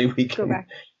 No, hopefully we Go can back.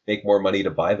 make more money to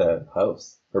buy the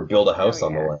house or build a house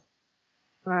on the land.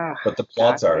 Oh, But the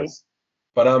plot's exactly. ours.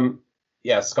 But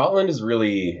yeah, Scotland is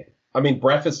really. I mean,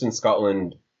 breakfast in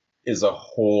Scotland is a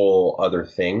whole other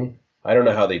thing. I don't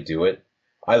know how they do it.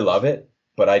 I love it,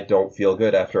 but I don't feel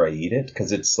good after I eat it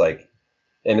because it's like,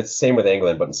 and it's the same with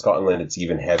England, but in Scotland it's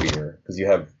even heavier because you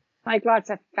have Like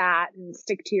lots of fat and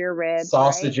stick to your ribs.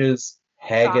 sausages,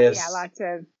 haggis, Yeah, lots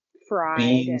of fried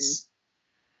beans,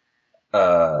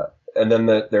 and then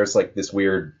there's like this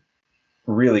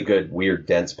really good,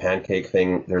 dense pancake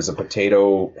thing. There's a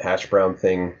potato hash brown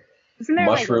thing. Isn't there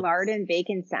mushroom- like lard and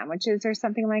bacon sandwiches or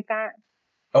something like that?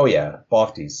 Oh yeah,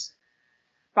 bofties.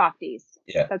 Bofties.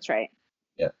 Yeah. That's right.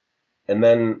 And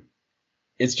then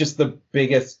it's just the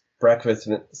biggest breakfast,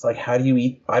 and it's like, how do you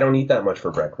eat? I don't eat that much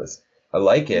for breakfast. I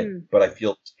like it, but I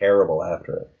feel terrible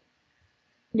after it.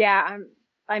 Yeah,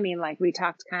 I mean, like we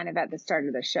talked kind of at the start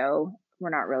of the show, we're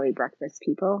not really breakfast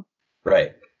people.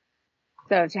 Right.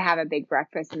 So to have a big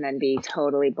breakfast and then be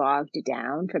totally bogged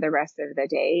down for the rest of the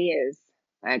day is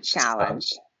a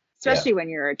challenge, especially when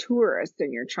you're a tourist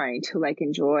and you're trying to like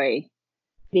enjoy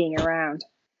being around.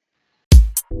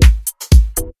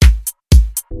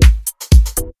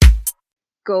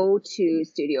 Go to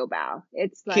Studio Bao.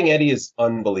 It's like King Eddie is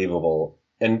unbelievable.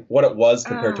 And what it was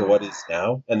compared to what it is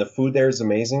now. And the food there is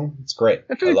amazing. It's great.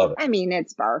 the food. I love it. I mean,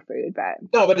 it's bar food, but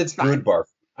No, but it's fine. food bar.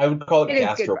 I would call it It is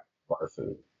good gastro bar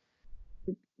food.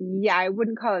 yeah, I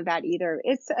wouldn't call it that either.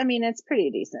 It's pretty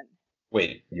decent.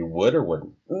 Wait, you would or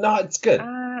wouldn't? No, it's good.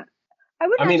 I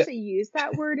wouldn't I mean- actually use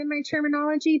that word in my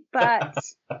terminology, but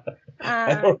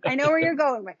don't- I know where you're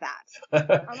going with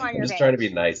that. I'm on I'm your just page. trying to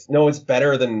be nice. No, it's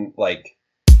better than like.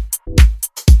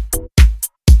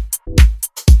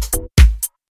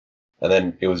 And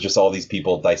then it was just all these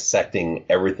people dissecting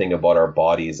everything about our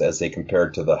bodies as they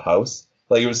compared to the house.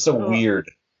 Like it was so weird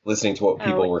listening to what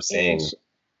people were saying.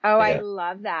 I Yeah.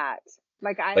 love that.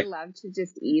 Like I Like- love to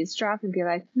just eavesdrop and be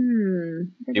like,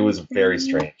 It was very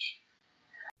strange.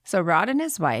 So Rod and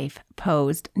his wife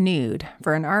posed nude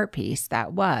for an art piece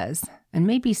that was, and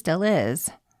maybe still is,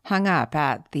 hung up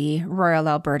at the Royal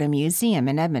Alberta Museum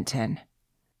in Edmonton.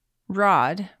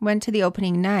 Rod went to the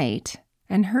opening night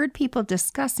and heard people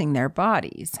discussing their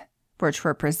bodies, which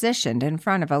were positioned in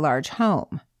front of a large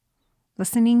home,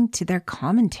 listening to their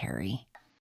commentary.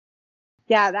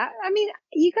 Yeah,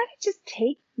 you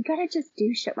gotta just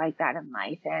do shit like that in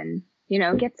life and,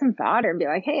 get some fodder and be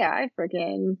like, hey, I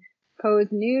freaking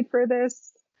posed nude for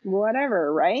this,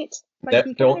 whatever, right? Like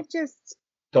you gotta just,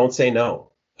 Don't say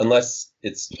no unless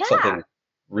it's Yeah. something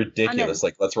ridiculous,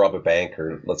 like let's rob a bank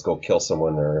or let's go kill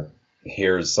someone or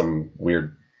here's some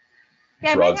weird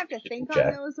yeah, I drugs might have to think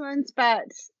Jack. on those ones, but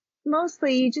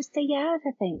mostly you just say yeah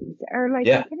to things or like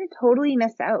Yeah. you're gonna totally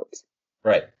miss out.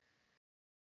 Right.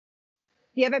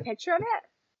 Do you have a picture of it?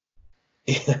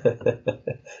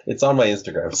 It's on my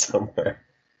Instagram somewhere.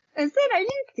 Is it? I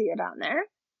didn't see it on there.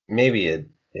 Maybe it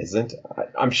isn't.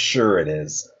 I'm sure it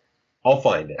is. I'll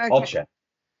find it. I'll Okay. check.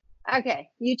 Okay,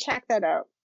 you check that out.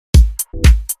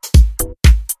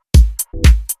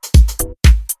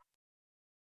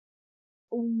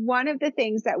 One of the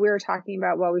things that we were talking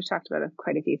about, well, we've talked about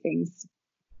quite a few things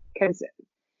because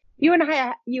you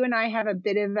and I have a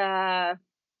bit of a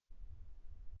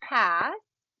past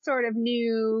sort of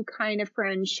new kind of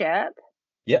friendship.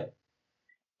 Yeah.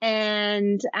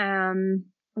 And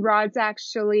Rod's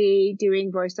actually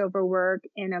doing voiceover work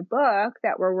in a book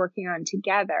that we're working on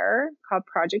together called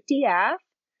Project DF,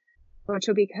 which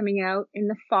will be coming out in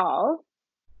the fall.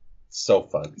 So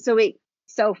fun.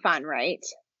 So fun, right?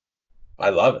 I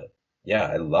love it. Yeah,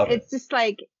 I love It's it. just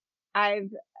like I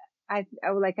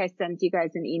sent you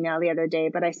guys an email the other day,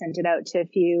 but I sent it out to a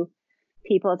few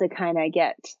people to kind of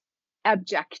get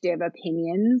objective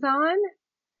opinions on.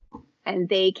 And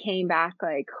they came back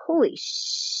like, holy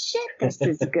shit, this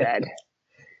is good.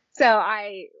 So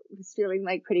I was feeling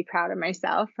like pretty proud of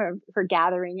myself for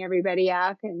gathering everybody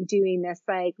up and doing this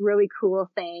like really cool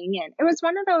thing. And it was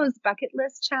one of those bucket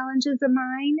list challenges of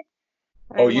mine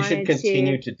Oh, you should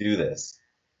continue to do this.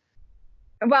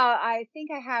 Well, I think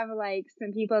I have like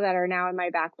some people that are now in my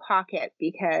back pocket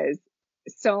because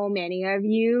so many of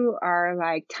you are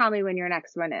like, tell me when your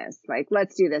next one is. Like,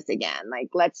 let's do this again. Like,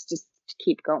 let's just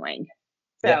keep going.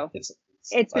 So yeah,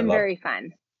 it's been very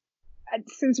fun.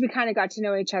 Since we kind of got to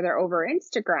know each other over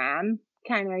Instagram,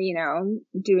 kind of, you know,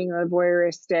 doing a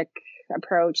voyeuristic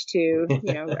approach to,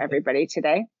 you know, everybody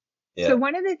today. Yeah. So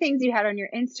one of the things you had on your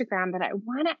Instagram that I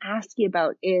want to ask you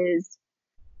about is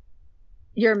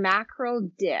your mackerel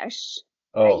dish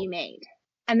that you made.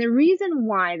 And the reason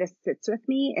why this sits with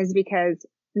me is because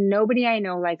nobody I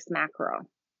know likes mackerel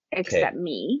except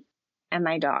me and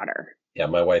my daughter. Yeah,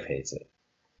 my wife hates it.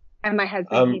 And my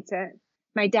husband hates it.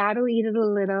 My dad will eat it a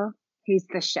little. He's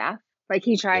the chef. Like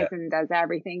he tries and does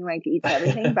everything, like eats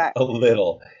everything, but a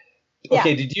little.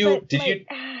 Okay, did you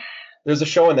there's a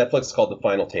show on Netflix called The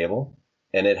Final Table,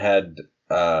 and it had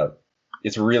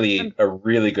it's really a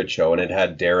really good show, and it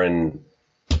had Darren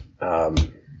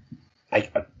I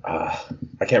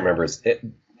can't remember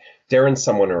Darren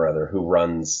someone or other who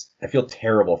runs, I feel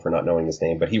terrible for not knowing his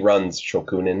name, but he runs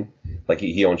Shokunin. Like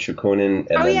he owns Shokunin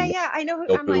and I know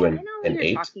who I know what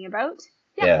you're talking about.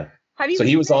 Yeah. Have you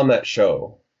he was on that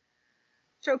show.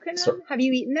 Shokunin? Have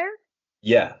you eaten there?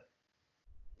 Yeah.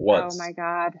 Once. Oh my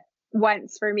God.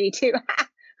 Once for me too.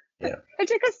 Yeah. It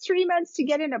took us 3 months to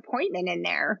get an appointment in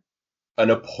there.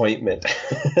 An appointment.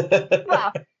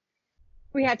 Well,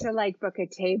 we had to like book a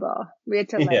table. We had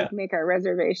to like make our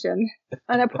reservation.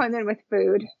 An appointment with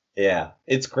food. Yeah.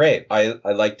 It's great. I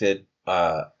liked it.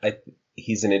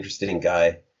 He's an interesting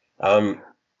guy.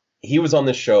 He was on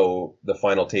the show, The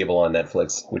Final Table on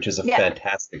Netflix, which is a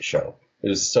fantastic show. It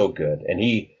was so good. And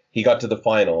he got to the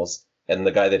finals, and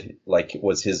the guy that like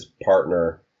was his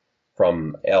partner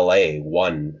from LA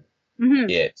won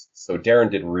it. So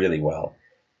Darren did really well,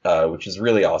 which is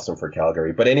really awesome for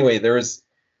Calgary. But anyway,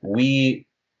 we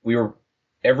were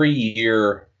every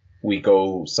year we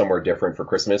go somewhere different for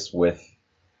Christmas and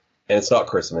it's not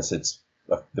Christmas. It's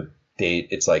the date.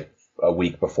 It's like a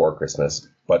week before Christmas,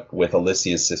 but with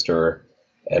Alicia's sister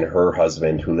and her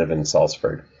husband who live in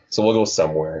Salzburg. So we'll go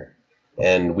somewhere.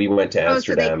 And we went to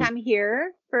Amsterdam. So they come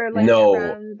here for like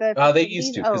around the they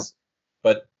used to,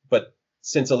 but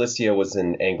since Alicia was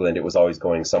in England, it was always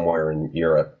going somewhere in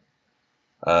Europe.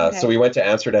 So we went to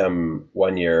Amsterdam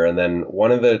one year, and then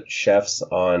one of the chefs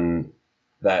on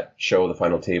that show, The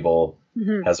Final Table,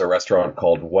 has a restaurant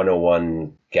called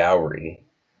 101 Gowrie,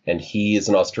 and he is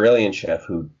an Australian chef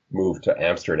who moved to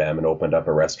Amsterdam and opened up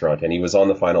a restaurant, and he was on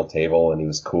The Final Table, and he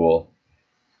was cool.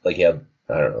 Like he had,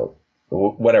 I don't know,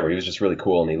 whatever. He was just really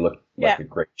cool, and he looked like a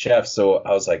great chef. So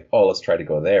I was like, oh, let's try to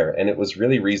go there, and it was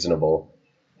really reasonable.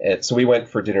 And so we went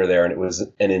for dinner there, and it was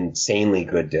an insanely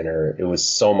good dinner. It was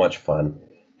so much fun.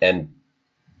 And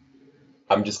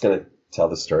I'm just going to tell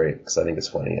the story because I think it's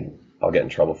funny and I'll get in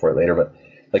trouble for it later. But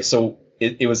like, so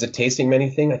it was a tasting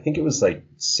menu thing. I think it was like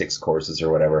 6 courses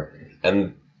or whatever,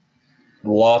 and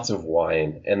lots of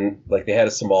wine. And like they had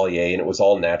a sommelier, and it was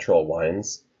all natural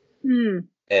wines.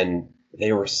 And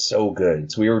they were so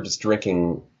good. So we were just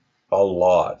drinking a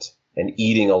lot and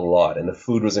eating a lot. And the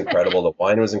food was incredible. The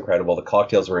wine was incredible. The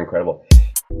cocktails were incredible.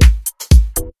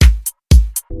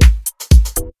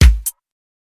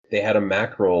 They had a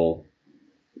mackerel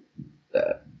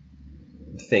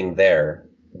thing there.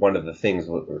 One of the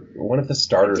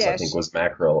starters, I think, was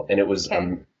mackerel. And it was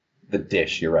the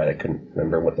dish. You're right. I couldn't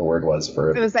remember what the word was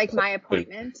for it. It was like my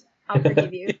appointment. I'll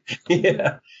forgive you.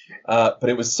 Yeah. But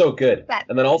it was so good.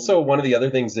 And then also one of the other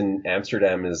things in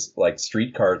Amsterdam is like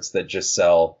street carts that just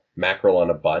sell mackerel on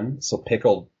a bun. So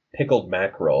pickled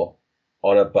mackerel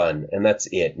on a bun, and that's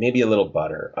it. Maybe a little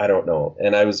butter. I don't know.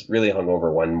 And I was really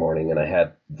hungover one morning, and I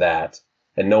had that,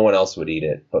 and no one else would eat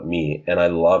it but me, and I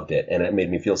loved it, and it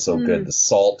made me feel so good. The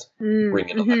salt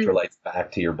bringing electrolytes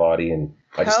back to your body, and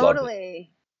I just loved it.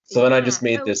 So then I just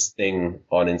made this thing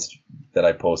on that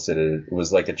I posted. It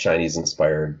was like a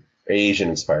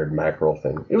Asian-inspired mackerel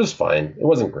thing. It was fine. It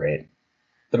wasn't great.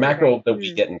 The mackerel that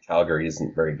we get in Calgary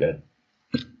isn't very good.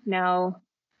 No.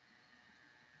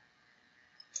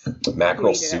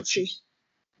 Mackerel sushi.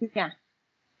 Yeah.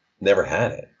 Never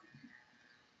had it.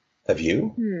 Have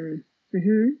you?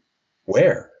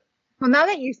 Where? Well, now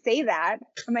that you say that,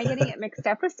 am I getting it mixed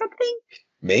up with something?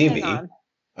 Maybe. I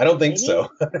don't think so.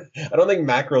 I don't think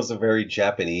mackerel's a very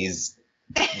Japanese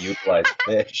utilized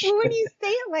fish. Well, when you say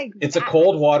it like it's a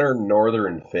cold water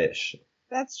northern fish.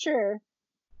 That's true.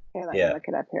 Okay, let me look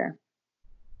it up here.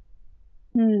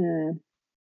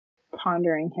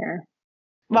 Pondering here.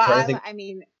 Well, I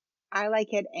mean, I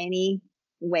like it any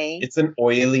way. It's an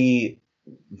oily,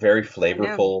 very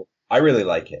flavorful. I really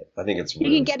like it. I think it's You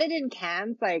really can get it in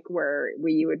cans, like where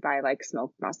you would buy like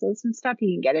smoked mussels and stuff.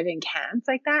 You can get it in cans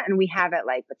like that, and we have it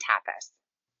like with tapas,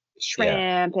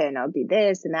 shrimp, and I'll do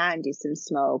this and that, and do some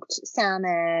smoked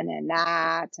salmon and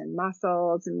that, and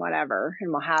mussels and whatever, and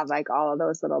we'll have like all of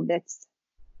those little bits.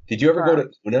 Did you ever go to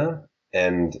Una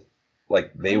and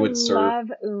like they would serve?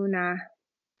 Love Una.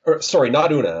 Or sorry,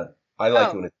 not Una. I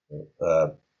like Oh.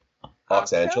 Una.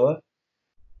 Oxangela?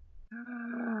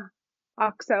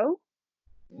 Oxo?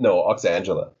 No,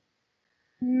 Oxangela.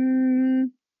 I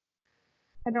don't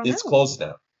know. It's closed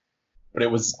now. But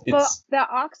it's Well, the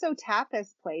Oxo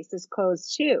Tapas place is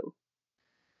closed too.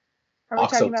 Are we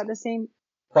Oxo- talking about the same?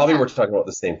 probably yeah. we're talking about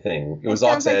the same thing. It was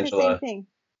sounds like the Oxangela, same thing.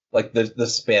 like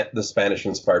the Spanish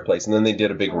inspired place, and then they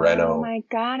did a big reno. Oh my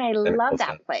god, I it love was that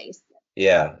like- place.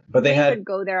 Yeah, but they We had would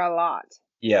go there a lot.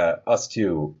 us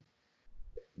too.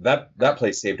 That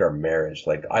place saved our marriage.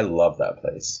 Like I love that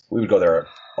place. We would go there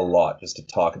a lot just to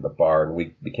talk at the bar, and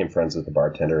we became friends with the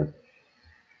bartender.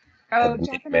 Oh, I'd make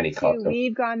definitely many too. cocktails.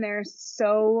 We've gone there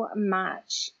so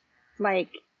much. Like,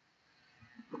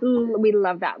 we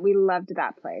love that. We loved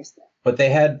that place. But they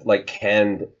had like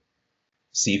canned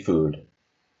seafood,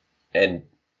 and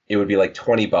it would be like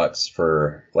 $20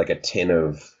 for like a tin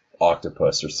of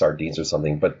octopus or sardines or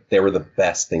something. But they were the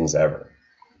best things ever.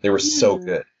 They were so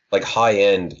good, like high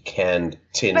end canned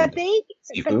tin. But they,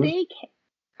 seafood?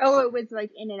 it was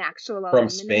like in an actual From aluminum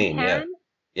Spain, can.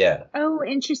 Yeah. Oh,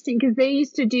 interesting. Because they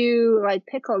used to do like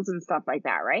pickles and stuff like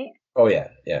that, right? Oh yeah.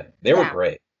 They were Yeah.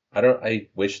 great. I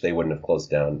wish they wouldn't have closed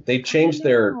down. They changed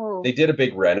they did a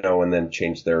big reno and then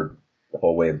changed their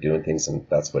whole way of doing things, and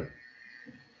that's what,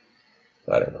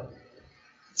 I don't know.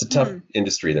 It's a tough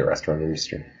industry, the restaurant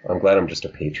industry. I'm glad I'm just a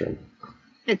patron.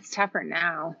 It's tougher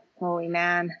now. Holy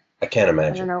man. I can't I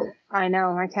imagine. don't know.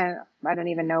 I don't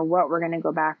even know what we're going to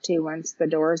go back to once the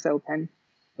doors open.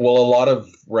 Well, a lot of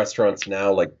restaurants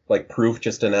now, like Proof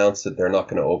just announced that they're not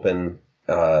going to open.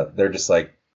 They're just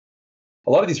like,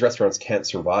 a lot of these restaurants can't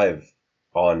survive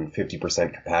on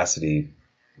 50% capacity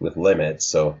with limits.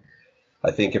 So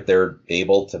I think if they're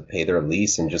able to pay their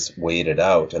lease and just wait it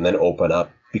out and then open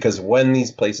up, because when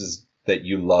these places that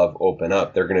you love open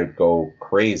up, they're going to go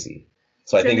crazy.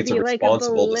 So I think it's a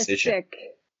responsible decision.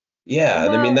 Yeah,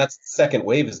 and I mean, that's second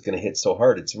wave is going to hit so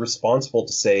hard. It's responsible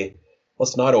to say,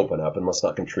 let's not open up and let's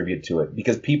not contribute to it,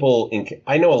 because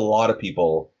I know a lot of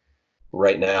people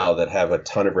right now that have a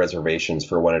ton of reservations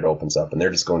for when it opens up, and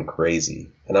they're just going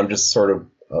crazy. And I'm just sort of,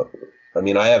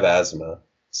 I have asthma,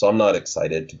 so I'm not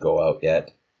excited to go out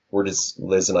yet.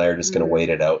 Liz and I are just going to wait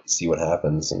it out and see what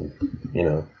happens. And,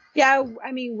 Yeah,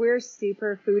 I mean, we're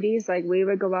super foodies. Like, we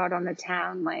would go out on the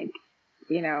town, like,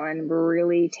 and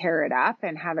really tear it up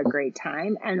and have a great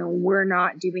time. And we're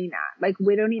not doing that. Like,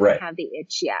 we don't even have the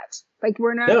itch yet. Like,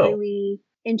 we're not really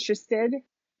interested.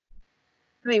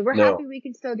 I mean, we're happy we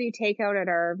can still do takeout at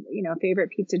our,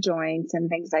 favorite pizza joints and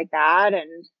things like that.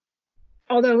 And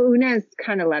although Una's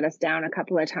kind of let us down a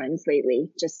couple of times lately,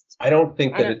 I don't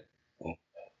think that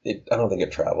I don't think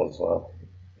it travels well.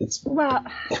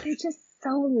 They're just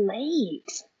so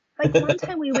late. Like, one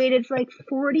time we waited for like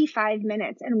 45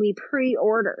 minutes and we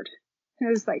pre-ordered. And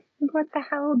it was like, what the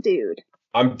hell, dude?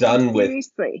 I'm done with.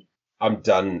 Seriously. I'm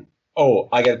done. Oh,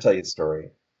 I got to tell you a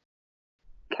story.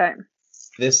 Okay.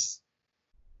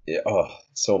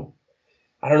 So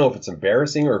I don't know if it's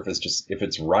embarrassing or if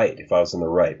it's right, if I was in the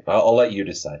right. I'll let you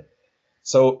decide.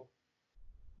 So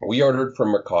we ordered from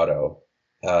Mercado,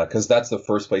 because that's the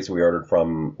first place we ordered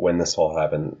from when this all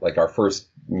happened. Like, our first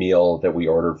meal that we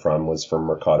ordered from was from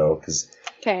Mercado, because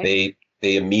they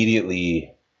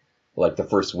immediately, like the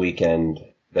first weekend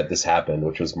that this happened,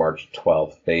 which was March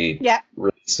 12th, they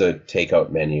released a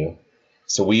takeout menu.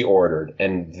 So we ordered,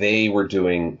 and they were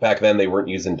back then they weren't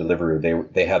using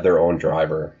Deliveroo. They had their own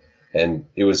driver, and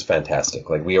it was fantastic.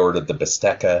 Like, we ordered the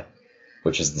bistecca,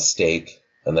 which is the steak,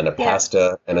 and then a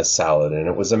pasta and a salad, and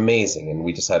it was amazing. And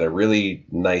we just had a really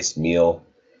nice meal.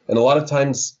 And a lot of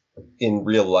times in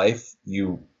real life,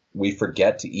 we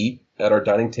forget to eat at our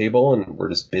dining table, and we're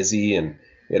just busy, and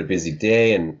we had a busy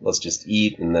day, and let's just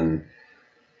eat and then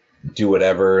do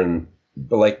whatever.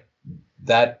 But like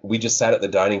that, we just sat at the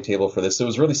dining table for this. It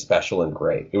was really special and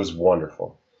great. It was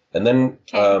wonderful. And then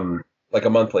like a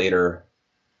month later,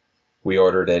 we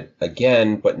ordered it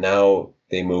again, but now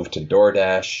they moved to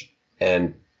DoorDash.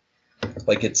 And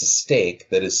like, it's a steak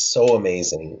that is so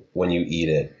amazing when you eat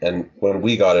it. And when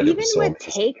we got it, it was so amazing.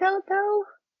 Even with takeout, though?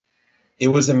 It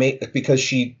was amazing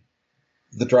because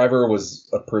the driver was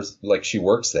a person, like, she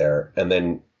works there. And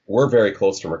then we're very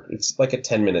close to her. It's like a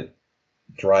 10-minute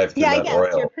drive through Mount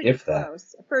Royal, you're pretty if that.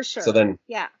 close, for sure. So then,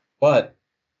 but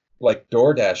like,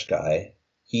 DoorDash guy,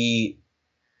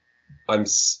 I'm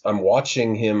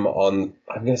watching him on.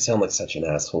 I'm going to sound like such an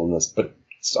asshole in this, but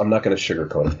I'm not going to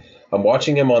sugarcoat it. I'm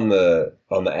watching him on the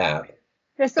app.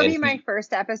 This will be my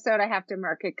first episode. I have to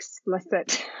mark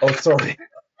explicit. Oh, sorry.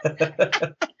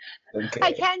 Okay.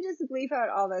 I can't just bleep out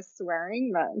all this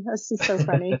swearing, but that's just so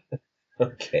funny.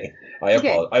 Okay. I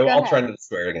apologize. I'll try not to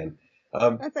swear again.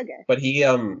 That's okay. But he,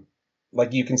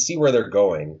 like, you can see where they're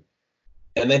going.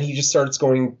 And then he just starts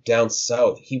going down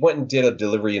south. He went and did a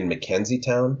delivery in Mackenzie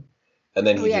Town. And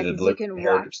then he did a delivery in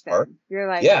Heritage Park. You're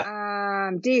like,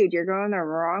 dude, you're going the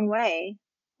wrong way.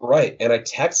 Right. And I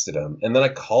texted him. And then I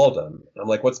called him. I'm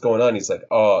like, what's going on? He's like,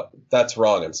 oh, that's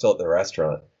wrong. I'm still at the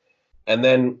restaurant. And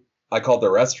then I called the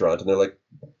restaurant. And they're like,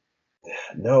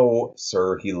 no,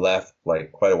 sir. He left,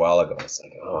 like, quite a while ago. I was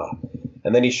like, oh.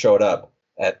 And then he showed up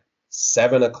at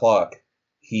 7 o'clock.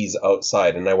 He's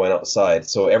outside, and I went outside.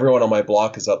 So everyone on my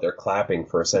block is out there clapping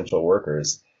for essential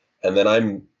workers. And then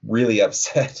I'm really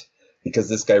upset because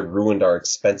this guy ruined our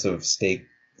expensive steak.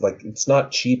 Like, it's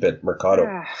not cheap at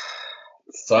Mercado.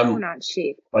 So I'm not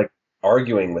cheap. Like,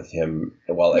 arguing with him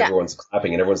while everyone's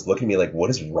clapping, and everyone's looking at me like, what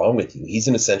is wrong with you? He's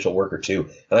an essential worker too.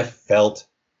 And I felt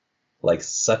like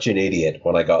such an idiot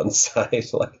when I got inside.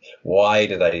 Like, why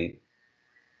did I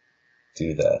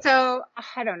do that? So,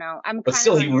 I don't know. But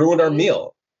still, he ruined our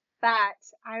meal. But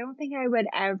I don't think I would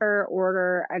ever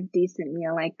order a decent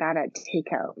meal like that at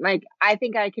takeout. Like, I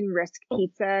think I can risk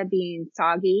pizza being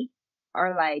soggy,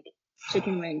 or like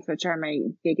chicken wings, which are my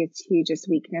biggest, hugest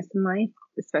weakness in life,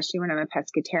 especially when I'm a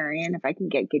pescatarian. If I can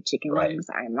get good chicken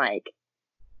wings, I'm like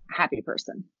a happy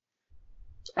person.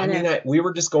 We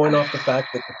were just going off the fact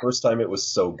that the first time it was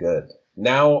so good.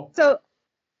 Now,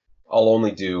 I'll only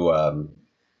do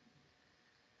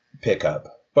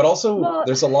pickup. But also,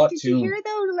 there's a lot Did you hear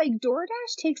though? Like,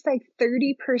 DoorDash takes like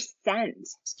 30%.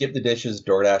 Skip the dishes,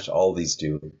 DoorDash, all these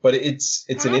do. But it's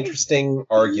an interesting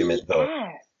argument, though.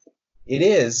 It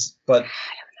is, but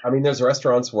I mean, there's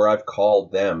restaurants where I've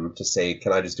called them to say,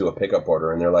 "Can I just do a pickup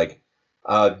order?" And they're like,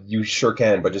 "You sure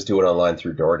can, but just do it online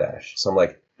through DoorDash." So I'm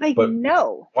like,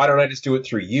 no. Why don't I just do it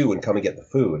through you and come and get the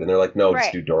food? And they're like, "No,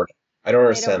 just do DoorDash." I don't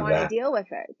understand that. They don't want to deal with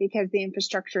it because the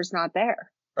infrastructure's not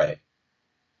there. Right.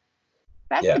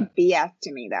 That's the BS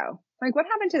to me, though. Like, what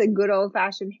happened to the good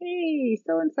old-fashioned, hey,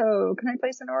 so-and-so, can I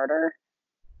place an order?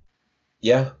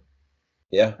 Yeah.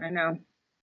 Yeah. I know.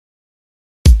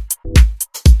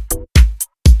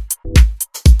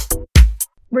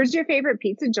 Where's your favorite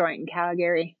pizza joint in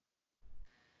Calgary?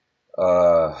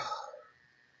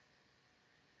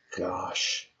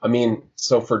 Gosh. I mean,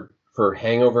 so for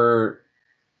hangover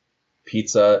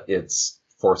pizza, it's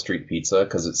 4th Street Pizza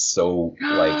because it's so,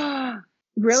 like...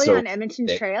 Really? So on Edmonton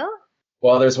Trail?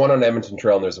 Well, there's one on Edmonton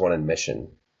Trail and there's one in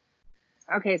Mission.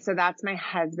 Okay, so that's my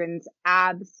husband's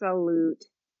absolute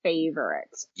favorite.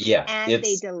 Yeah, and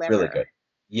it's they deliver. Really good.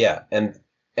 Yeah, and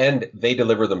they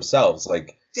deliver themselves.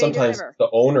 Like sometimes the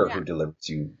owner who delivers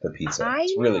you the pizza.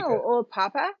 It's really good. Old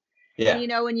Papa. Yeah. And, you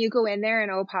know, when you go in there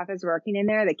and Old Papa's working in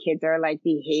there, the kids are like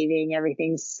behaving.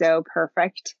 Everything's so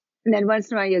perfect. And then once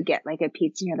in a while you'll get like a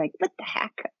pizza and you're like, what the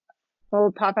heck?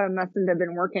 Old Papa mustn't have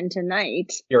been working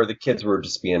tonight. Yeah, or the kids were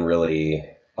just being really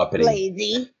uppity.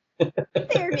 Lazy.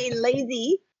 They're being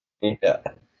lazy. Yeah.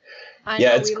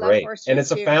 Yeah, it's great. And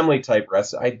it's a family type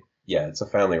restaurant. It's a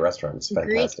family restaurant. It's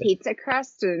fantastic. Greek pizza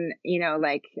crust and, you know,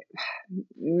 like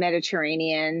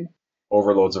Mediterranean.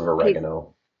 Overloads of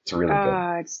oregano. It's really good.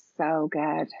 Oh, it's so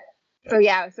good. So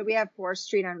we have 4th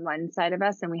Street on one side of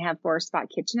us and we have 4 Spot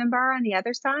Kitchen and Bar on the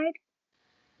other side.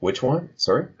 Which one?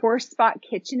 Sorry? 4 Spot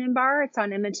Kitchen and Bar. It's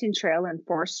on Edmonton Trail and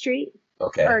 4th Street.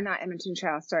 Okay. Or not Edmonton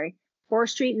Trail, sorry. 4th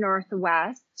Street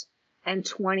Northwest and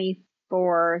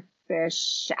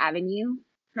 24th-ish Avenue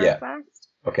Northwest.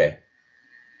 Yeah. Okay.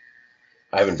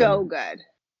 I haven't So been. good.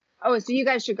 Oh, so you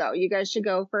guys should go. You guys should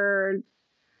go for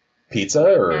pizza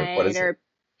or what is it?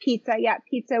 Pizza. Yeah,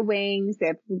 pizza, wings. They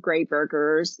have great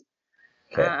burgers.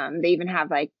 Okay. They even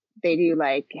have they do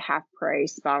like half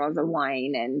price bottles of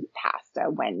wine and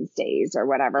pasta Wednesdays or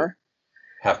whatever.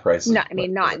 Half price. No, I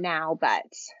mean, not now,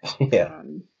 but. Yeah.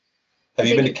 Have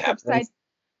you been to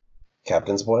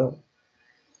Captain's Boil?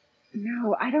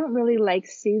 No, I don't really like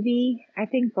sous vide. I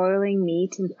think boiling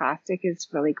meat in plastic is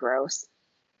really gross.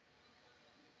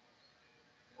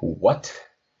 What?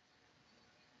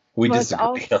 We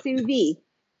disagree. It's all sous vide.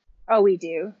 Oh, we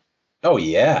do? Oh,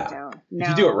 yeah. No. If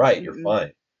you do it right, you're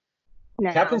fine.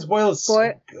 No. Captain's Boil is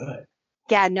so good.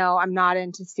 Yeah, no, I'm not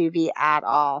into sous vide at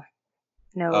all.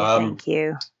 No, thank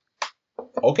you.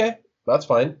 Okay, that's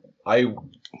fine.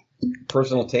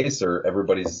 personal tastes are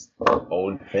everybody's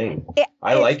own thing.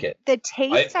 I It's like it. The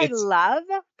taste I it's- love,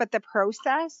 but the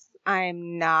process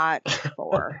I'm not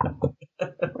for.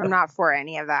 I'm not for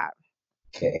any of that.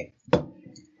 Okay.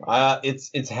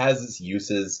 It has its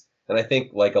uses, and I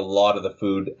think like a lot of the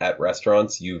food at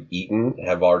restaurants you've eaten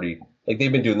have already like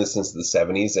they've been doing this since the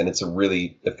 70s, and it's a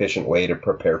really efficient way to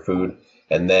prepare food,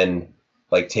 and then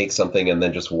like take something and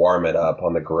then just warm it up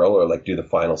on the grill, or like do the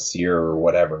final sear or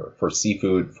whatever for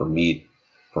seafood, for meat,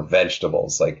 for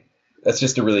vegetables. Like that's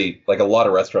just a really like a lot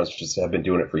of restaurants just have been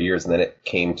doing it for years, and then it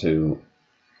came to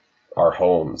our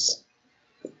homes,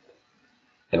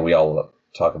 and we all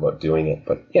talk about doing it.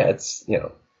 But yeah, it's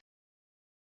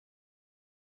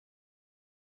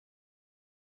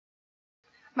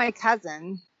My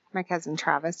cousin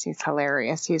Travis, he's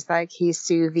hilarious. He's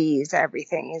sous vide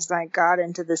everything. He's like got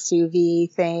into the sous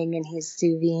vide thing, and he's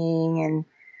sous videing, and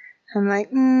I'm like,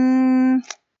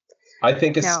 I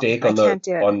think a No, steak I on can't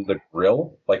do it. the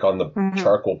grill, like on the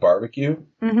charcoal barbecue.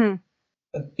 mm-hmm.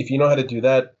 If you know how to do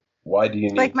that, why do you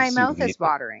need Like to my sous mouth vide is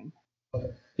watering.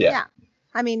 Yeah,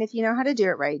 I mean, if you know how to do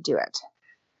it right, do it.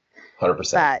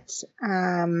 100%. But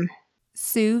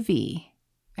Sous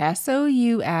vide,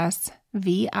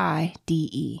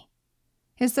 SOUSVIDE,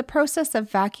 is the process of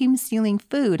vacuum sealing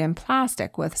food in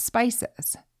plastic with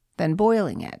spices, then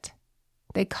boiling it.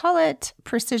 They call it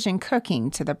precision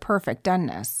cooking to the perfect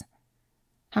doneness.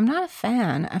 I'm not a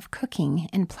fan of cooking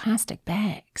in plastic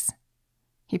bags.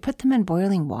 You put them in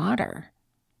boiling water.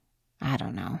 I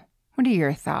don't know. What are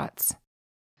your thoughts?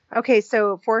 okay,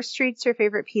 so 4th Street's your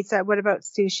favorite pizza. What about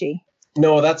sushi?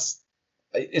 No,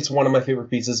 it's one of my favorite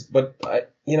pizzas, but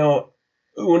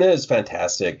Una is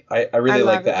fantastic. I really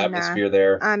like love the Una. atmosphere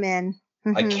there. I'm in.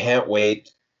 I can't wait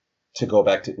to go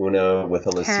back to Una with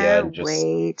Alicia and Can't just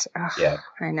wait. Ugh, yeah.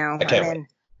 I know. I can't I'm wait. in.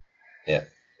 Yeah.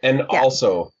 And Yeah.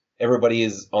 also, everybody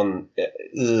is on,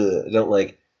 don't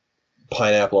like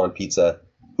pineapple on pizza.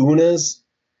 Una's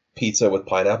pizza with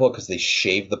pineapple, because they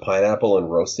shave the pineapple and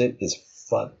roast it, is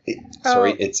fun.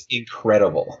 It's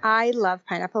incredible. I love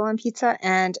pineapple on pizza,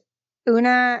 and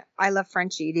Una, I love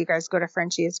Frenchie. Do you guys go to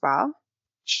Frenchie as well?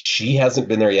 She hasn't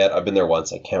been there yet. I've been there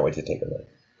once. I can't wait to take her there.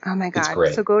 Oh my It's God.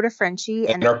 great. So go to Frenchie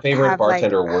And our favorite have,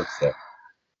 bartender works there.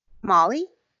 Molly?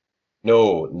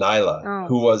 No, Nyla, Oh.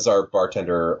 who was our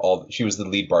bartender. She was the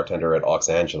lead bartender at Aux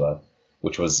Angela,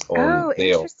 which was they own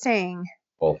Interesting. the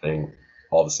whole thing,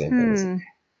 all the same things.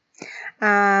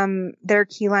 Their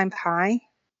key lime pie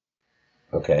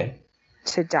Okay,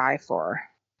 to die for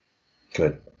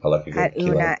good. I like a good at key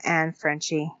Una lime. and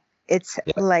Frenchie. It's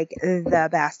Yeah. like the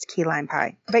best key lime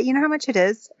pie. But you know how much it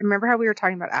is? Remember how we were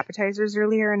talking about appetizers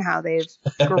earlier and how they've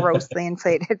grossly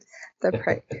inflated the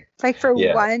price? Like for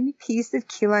Yeah. one piece of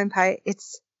key lime pie,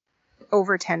 it's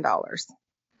over $10.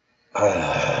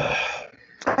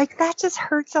 Like that just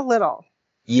hurts a little.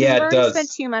 Yeah, You've it already does.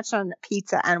 spent too much on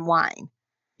pizza and wine.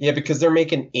 Yeah, because they're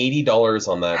making $80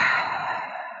 on that.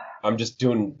 I'm just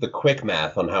doing the quick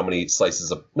math on how many slices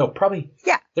of. No, probably.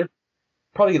 Yeah. They're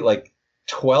probably like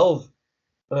 12.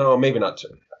 Oh, maybe not.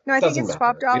 No, I think Doesn't it's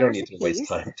matter. $12 We don't need a to waste piece.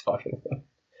 time talking about it.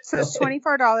 So it's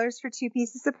 $24 for 2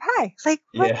 pieces of pie. Like,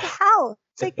 what Yeah. the hell?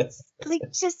 It's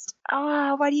like just,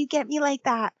 why do you get me like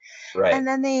that? Right. And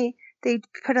then they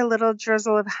put a little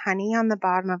drizzle of honey on the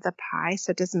bottom of the pie so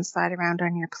it doesn't slide around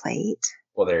on your plate.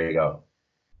 Well, there you go.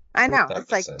 I know. That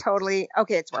It's like makes sense. totally,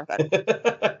 okay, it's worth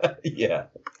it. Yeah.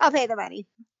 I'll pay the money.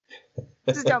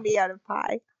 Just don't be out of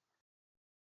pie.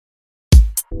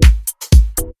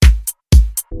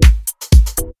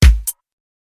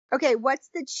 Okay, what's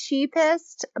the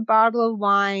cheapest bottle of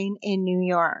wine in New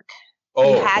York?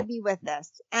 Oh. You had me with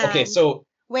this. Okay, And so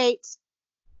wait,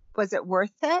 was it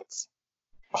worth it?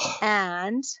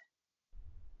 And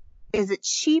is it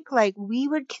cheap like we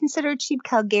would consider cheap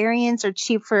Calgarians or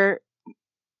cheap for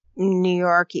New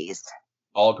Yorkies?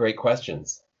 all great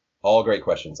questions. All great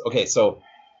questions. Okay, so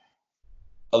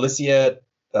Alicia,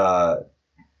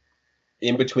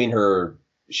 in between her,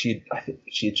 I think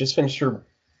she had just finished her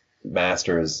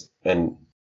master's, and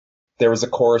there was a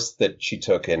course that she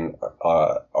took in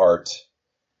art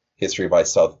history by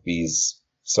Sotheby's.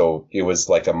 So it was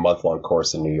like a month-long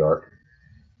course in New York.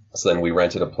 So then we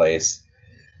rented a place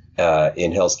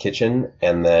in Hell's Kitchen,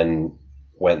 and then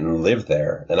went and lived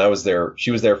there. And I was there.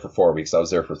 She was there for 4 weeks. I was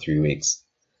there for 3 weeks,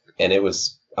 and it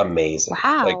was amazing.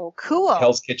 Wow, Like, cool.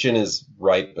 Hell's Kitchen is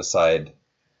right beside,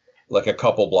 like a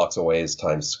couple blocks away is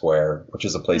Times Square, which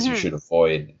is a place you should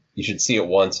avoid. You should see it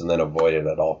once and then avoid it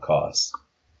at all costs.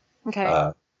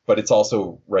 Okay. But it's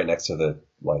also right next to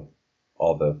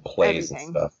all the plays Everything.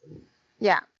 and stuff.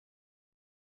 Yeah.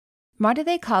 Why do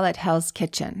they call it Hell's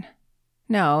Kitchen?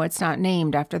 No, it's not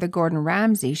named after the Gordon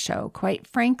Ramsay show. Quite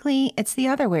frankly, it's the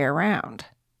other way around.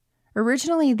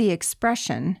 Originally, the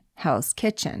expression, Hell's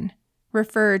Kitchen,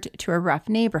 referred to a rough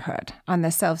neighborhood on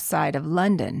the south side of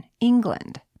London,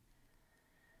 England.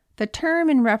 The term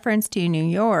in reference to New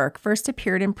York first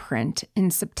appeared in print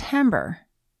in September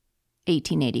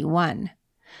 1881,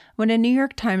 when a New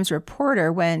York Times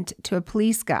reporter went to a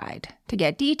police guide to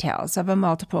get details of a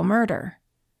multiple murder.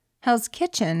 Hell's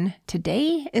Kitchen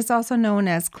today is also known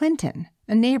as Clinton,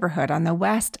 a neighborhood on the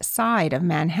west side of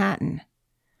Manhattan.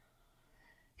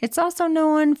 It's also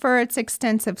known for its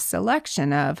extensive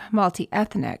selection of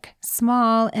multi-ethnic,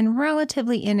 small, and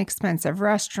relatively inexpensive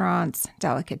restaurants,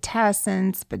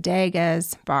 delicatessens,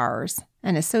 bodegas, bars,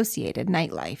 and associated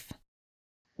nightlife.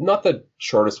 Not the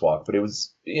shortest walk, but it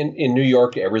was in New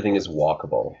York, everything is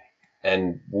walkable.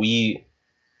 And we,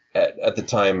 at the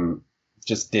time,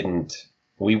 just didn't.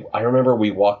 I remember we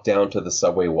walked down to the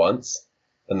subway once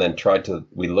and then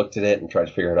we looked at it and tried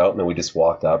to figure it out. And then we just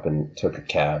walked up and took a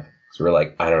cab. So we're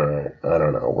like, I don't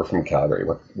know. We're from Calgary.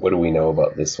 What do we know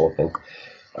about this whole thing?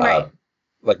 Right.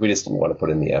 We just didn't want to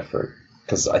put in the effort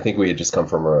because I think we had just come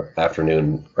from an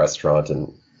afternoon restaurant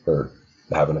and we're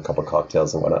having a couple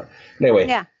cocktails and whatnot. Anyway,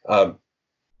 yeah.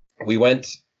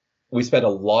 We spent a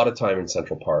lot of time in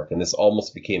Central Park, and this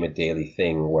almost became a daily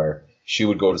thing where she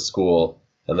would go to school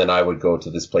and then I would go to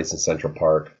this place in Central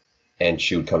Park and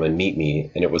she would come and meet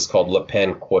me, and it was called Le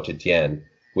Pain Quotidien,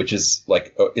 which is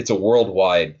it's a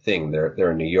worldwide thing.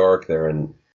 They're in New York. They're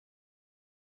in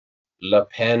Le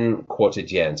Pain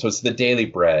Quotidien. So it's the Daily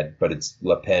Bread, but it's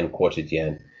Le Pain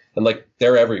Quotidien. And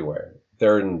they're everywhere.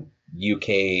 They're in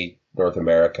UK, North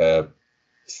America,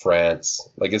 France.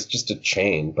 It's just a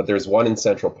chain. But there's one in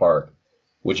Central Park,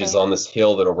 which is on this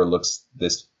hill that overlooks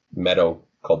this meadow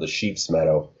called the Sheep's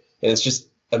Meadow. And it's just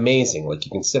amazing.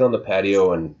 You can sit on the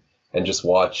patio and just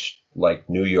watch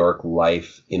New York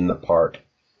life in the park.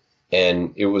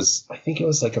 And I think it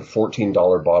was a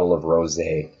 $14 bottle of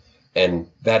rosé.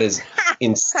 And that is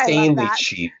insanely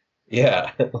cheap.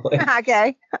 Yeah.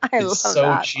 Okay. I love it's so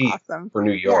that. cheap Awesome. for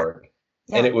New York.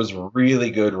 Yeah. And it was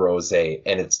really good rosé.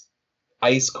 And it's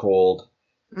ice cold.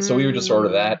 So we would just order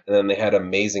that. And then they had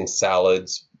amazing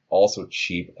salads, also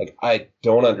cheap. I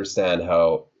don't understand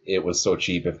how it was so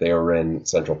cheap if they were in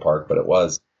Central Park, but it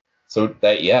was. So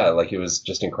that, it was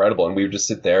just incredible. And we would just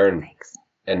sit there and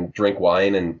drink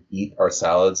wine and eat our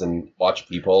salads and watch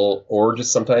people, or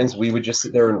just sometimes we would just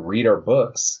sit there and read our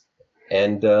books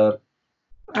and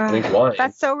drink wine.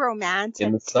 That's so romantic.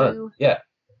 In the sun. Too.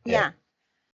 Yeah.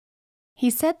 He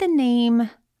said the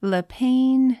name Le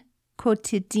Pain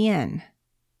Quotidien,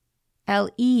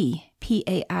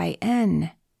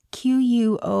 LEPAIN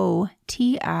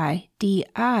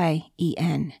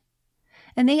QUOTIDIEN.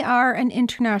 And they are an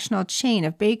international chain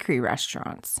of bakery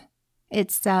restaurants.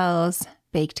 It sells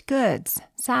baked goods,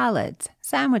 salads,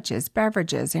 sandwiches,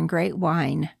 beverages, and great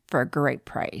wine for a great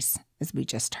price, as we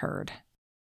just heard.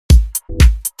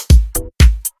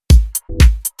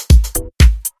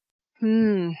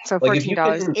 So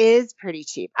 $14 is pretty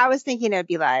cheap. I was thinking it'd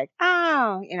be $150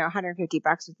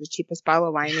 was the cheapest bottle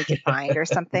of wine we could find or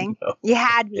something. No. You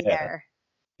had me there.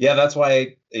 Yeah, that's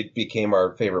why it became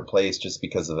our favorite place, just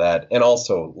because of that. And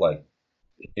also,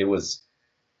 it was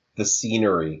the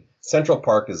scenery. Central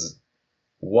Park is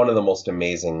one of the most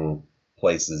amazing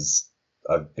places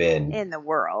I've been. In the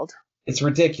world. It's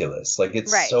ridiculous.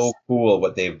 It's right. So cool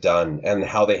what they've done and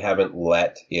how they haven't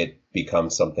let it become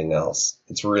something else.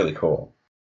 It's really cool.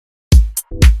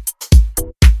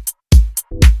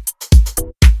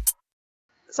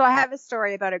 So I have a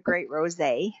story about a great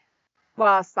rosé.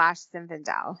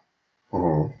 Zinfandel.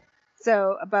 Mm-hmm.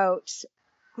 So it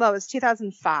was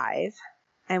 2005,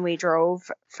 and we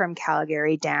drove from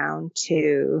Calgary down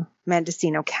to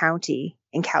Mendocino County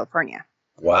in California.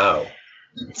 Wow.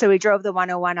 So we drove the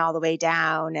 101 all the way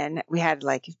down, and we had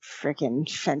a freaking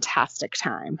fantastic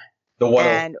time. The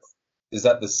 101, is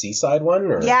that the seaside one?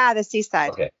 Or? Yeah, the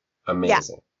seaside. Okay,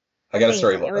 amazing. Yeah. I got a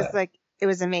story about that. It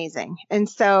was amazing. And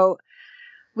so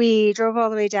we drove all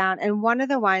the way down, and one of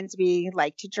the wines we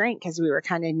liked to drink, because we were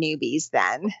kind of newbies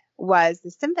then, was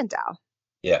the Zinfandel.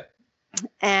 Yeah.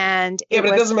 And it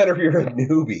doesn't matter if you're a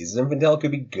newbie. Zinfandel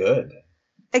could be good.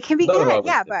 It can be good,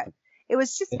 yeah, but it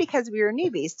was just because we were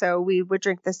newbies. So we would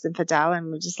drink the Zinfandel,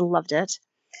 and we just loved it.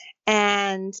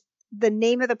 And the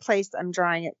name of the place I'm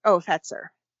drawing it, Fetzer.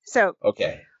 So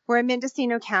we're in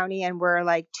Mendocino County, and we're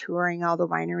touring all the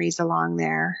wineries along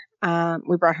there.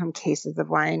 We brought home cases of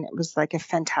wine. It was a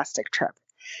fantastic trip.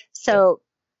 So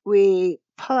we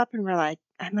pull up, and I'm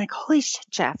like, holy shit,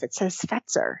 Jeff, it says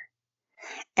Fetzer.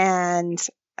 And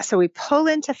so we pull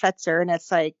into Fetzer, and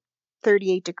it's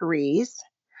 38 degrees.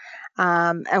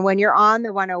 And when you're on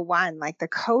the 101, like the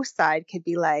coast side could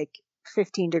be like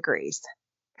 15 degrees.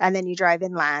 And then you drive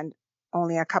inland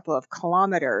only a couple of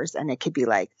kilometers and it could be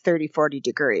like 30, 40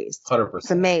 degrees.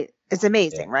 100%. It's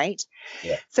amazing, right?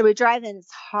 Yeah. So we drive in,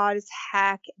 it's hot as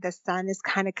heck. The sun is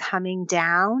kind of coming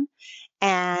down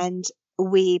and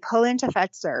we pull into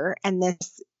Fetzer, and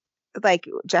this, like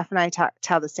Jeff and I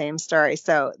tell the same story.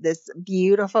 So this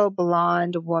beautiful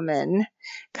blonde woman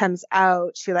comes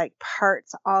out. She like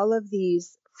parts all of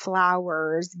these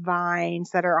flowers,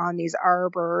 vines that are on these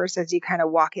arbors as you kind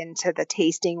of walk into the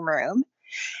tasting room.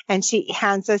 And she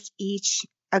hands us each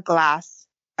a glass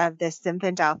of this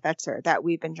Zinfandel Fetzer that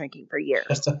we've been drinking for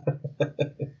years.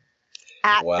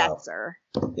 At Fetzer,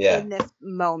 in this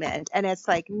moment. And it's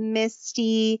like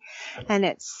misty and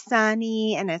it's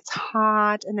sunny and it's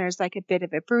hot and there's like a bit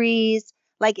of a breeze.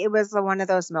 Like it was one of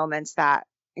those moments that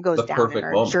it goes down in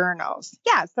our journals.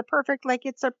 Yeah, it's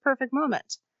it's a perfect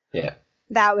moment. Yeah.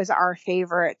 That was our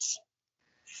favorite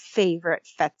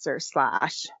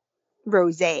Fetzer /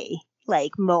 rosé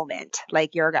like moment,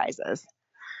 like your guys's.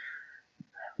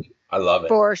 I love it.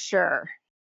 For sure.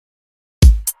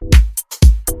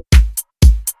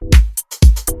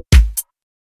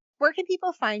 Where can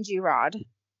people find you, Rod? Do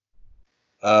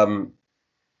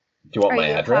you want my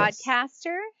address? Are you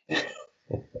a podcaster?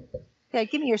 Yeah,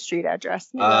 give me your street address.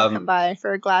 Maybe I'll come by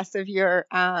for a glass of your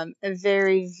a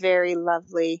very, very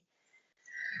lovely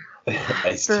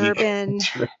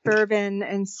bourbon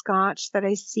and scotch that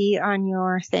I see on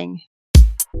your thing.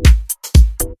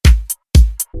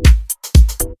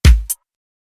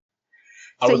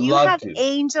 So you have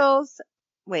Angels.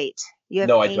 Wait, you have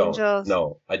Angels? Don't.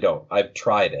 No, I don't. I've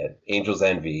tried it. Angels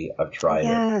Envy. I've tried it.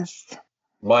 Yes.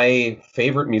 My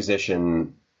favorite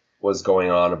musician was going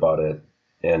on about it,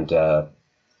 and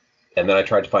then I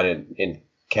tried to find it in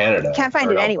Canada. You can't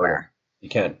find it anywhere. You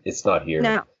can't. It's not here.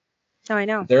 No, I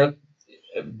know.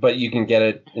 But you can get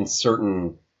it in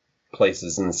certain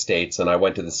places in the States, and I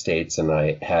went to the States and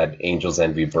I had Angels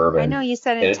Envy bourbon. I know you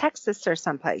said in Texas or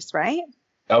someplace, right?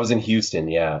 I was in Houston,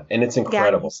 yeah, and it's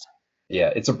incredible.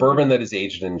 Yeah, it's a bourbon that is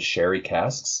aged in sherry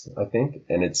casks, I think,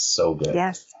 and it's so good.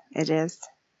 Yes, it is.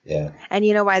 Yeah. And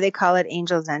you know why they call it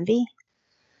Angels Envy?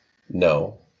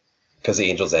 No, because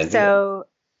Angels Envy. So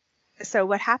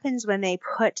what happens when they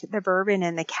put the bourbon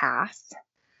in the cask?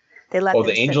 They let them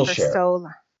the angel sit for share. so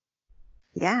long.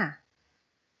 Yeah,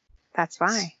 that's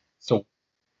why. So,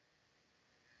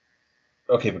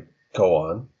 okay, but go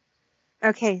on.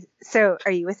 Okay, so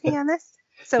are you with me on this?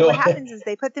 So what happens is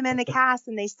they put them in the cask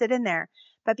and they sit in there.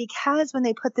 But because when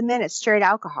they put them in, it's straight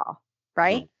alcohol,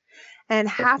 right? And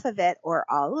half of it or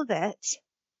all of it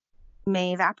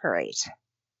may evaporate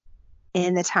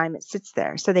in the time it sits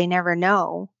there. So they never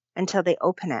know until they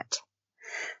open it.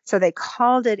 So they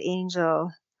called it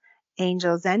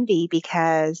Angel's Envy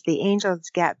because the angels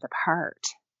get the part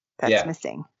that's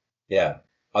missing. Yeah,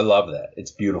 I love that.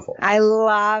 It's beautiful. I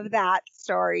love that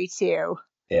story too.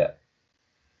 Yeah.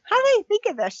 How do they think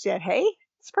of this shit, hey?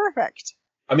 It's perfect.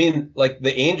 I mean, like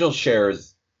the angel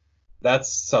shares,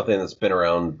 that's something that's been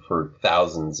around for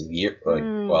thousands of years. Like,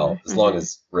 as long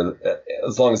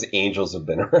as angels have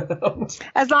been around.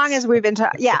 As long as we've been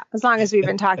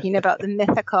talking about the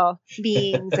mythical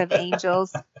beings of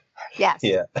angels. Yes.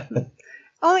 Yeah.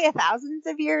 Only 1,000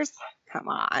 of years? Come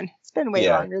on. It's been way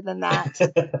longer than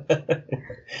that.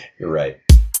 You're right.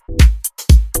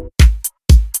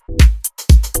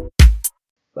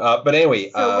 But anyway.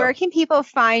 So where can people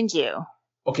find you?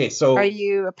 Okay, so. Are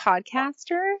you a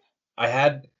podcaster? I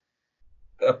had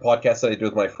a podcast that I do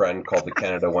with my friend called the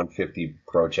Canada 150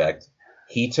 Project.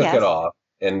 He took it off,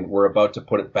 and we're about to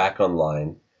put it back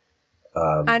online.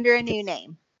 Under a new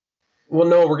name. Well,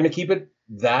 no, we're going to keep it.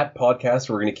 That podcast,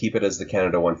 we're going to keep it as the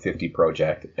Canada 150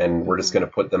 Project, and we're just going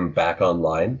to put them back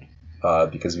online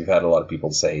because we've had a lot of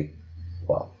people say,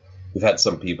 we've had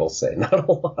some people say, not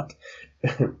a lot.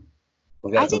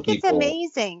 I think it's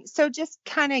amazing. So just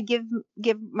kind of give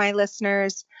my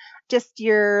listeners just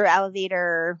your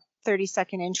elevator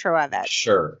 30-second intro of it.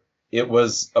 Sure. It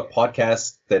was a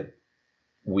podcast that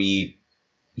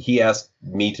he asked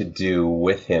me to do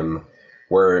with him,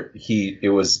 where it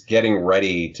was getting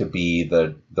ready to be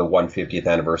the 150th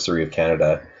anniversary of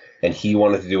Canada, and he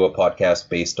wanted to do a podcast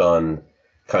based on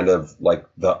kind of like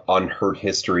the unheard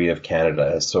history of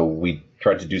Canada. So we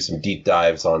tried to do some deep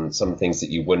dives on some things that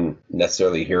you wouldn't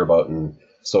necessarily hear about in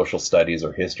social studies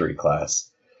or history class.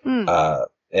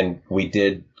 And we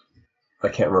did, I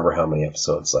can't remember how many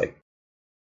episodes,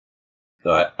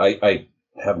 I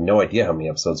have no idea how many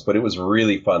episodes, but it was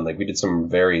really fun. Like we did some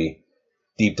very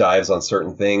deep dives on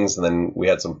certain things, and then we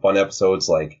had some fun episodes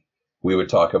like we would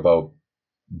talk about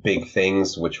big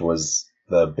things, which was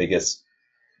the biggest,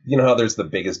 you know how there's the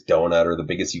biggest donut or the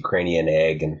biggest Ukrainian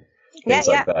egg and things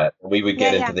like that. We would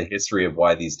get into the history of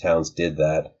why these towns did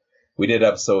that. We did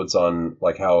episodes on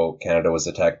like how Canada was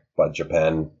attacked by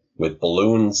Japan with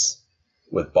balloons,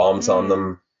 with bombs on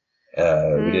them.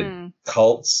 We did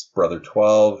cults, Brother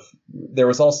 12. There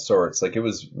was all sorts. Like it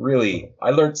was really,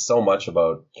 I learned so much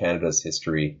about Canada's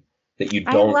history that you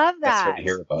don't necessarily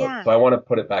hear about. Yeah. So I want to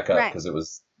put it back up because it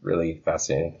was really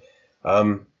fascinating.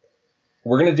 We're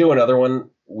going to do another one.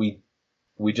 We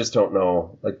just don't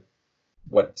know like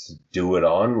what to do it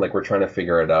on. Like we're trying to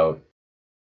figure it out.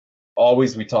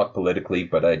 Always we talk politically,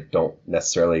 but I don't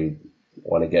necessarily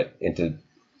want to get into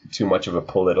too much of a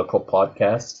political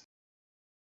podcast.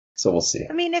 So we'll see.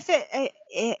 I mean,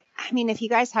 if you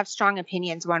guys have strong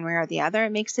opinions one way or the other,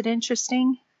 it makes it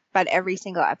interesting. But every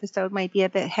single episode might be a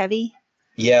bit heavy.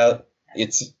 Yeah,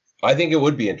 I think it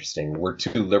would be interesting. We're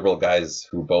two liberal guys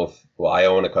who both, well, I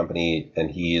own a company and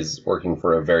he is working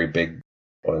for a very big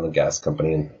oil and gas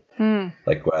company. And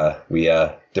we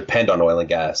depend on oil and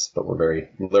gas, but we're very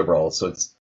liberal. So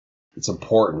it's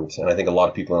important. And I think a lot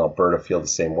of people in Alberta feel the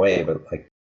same way, but like,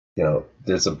 you know,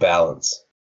 there's a balance.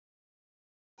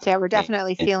 Yeah, we're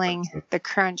definitely feeling the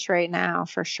crunch right now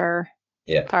for sure.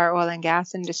 Yeah. For our oil and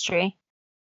gas industry.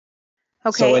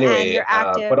 Okay. So anyway, and you're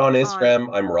active but on Instagram,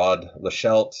 I'm Rod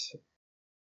Lachelt.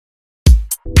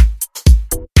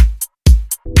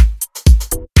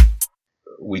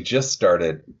 We just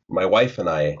started, my wife and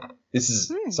I, this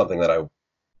is something that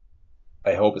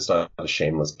I hope it's not a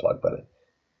shameless plug, but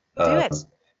do it.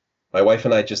 My wife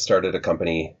and I just started a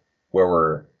company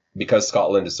where because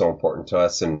Scotland is so important to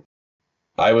us, and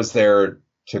I was there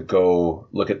to go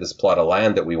look at this plot of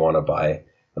land that we want to buy.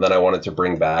 And then I wanted to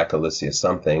bring back Alicia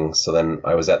something. So then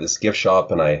I was at this gift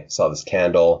shop and I saw this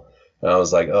candle. And I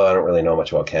was like, oh, I don't really know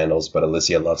much about candles, but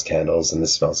Alicia loves candles and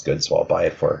this smells good, so I'll buy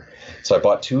it for her. So I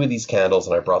bought 2 of these candles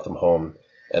and I brought them home.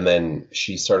 And then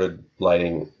she started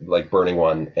burning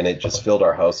one, and it just filled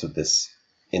our house with this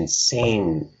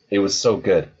insane, it was so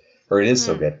good. Or it is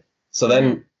so good. So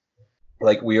then,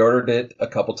 we ordered it a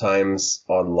couple times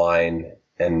online,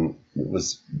 and it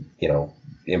was,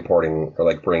 importing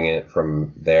or bringing it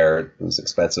from there. It was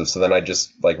expensive. So then I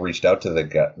just reached out to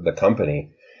the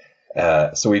company.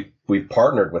 So we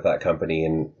partnered with that company,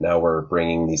 and now we're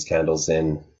bringing these candles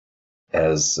in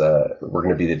as we're going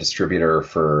to be the distributor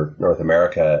for North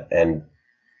America, and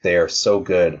they are so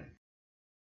good.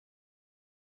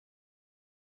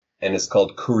 And it's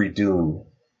called Currydoon,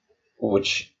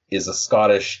 which is a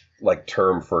Scottish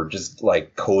term for just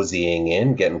cozying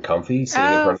in, getting comfy, sitting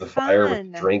in front of the fire with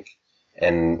a drink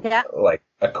and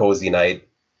a cozy night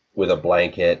with a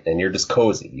blanket, and you're just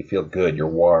cozy. You feel good. You're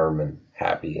warm and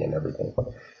happy and everything.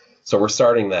 So we're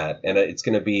starting that, and it's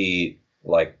going to be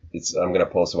I'm going to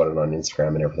post about it on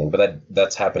Instagram and everything, but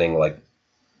that's happening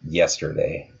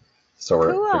yesterday. So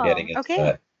we're getting into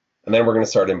that. And then we're going to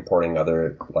start importing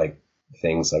other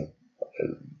things like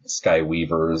Sky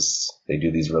Weavers. They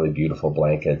do these really beautiful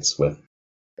blankets with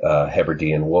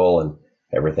Hebridean wool and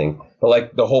everything.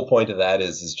 But the whole point of that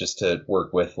is just to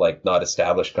work with not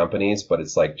established companies, but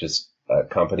it's just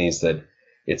companies that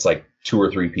it's 2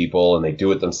 or 3 people and they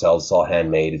do it themselves. It's all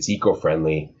handmade. It's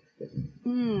eco-friendly.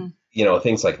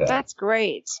 Things like that. That's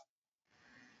great.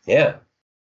 Yeah.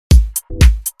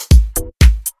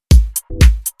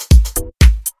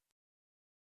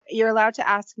 You're allowed to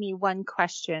ask me one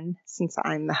question since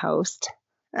I'm the host.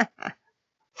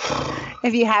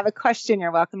 If you have a question,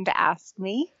 you're welcome to ask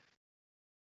me.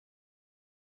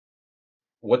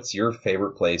 What's your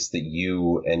favorite place that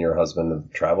you and your husband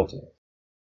have traveled to?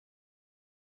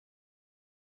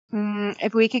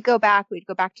 If we could go back, we'd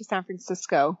go back to San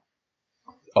Francisco.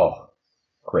 Oh,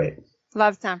 great.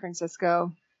 Love San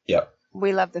Francisco. Yep.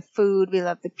 We love the food. We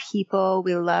love the people.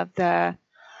 We love the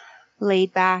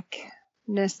laid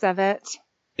backness of it.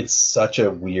 It's such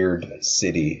a weird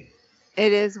city.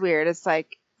 It is weird. It's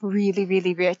really,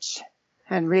 really rich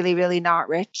and really, really not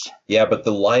rich. Yeah, but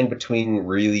the line between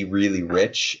really, really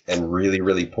rich and really,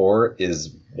 really poor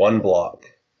is 1 block.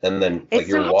 And then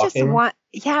you're walking.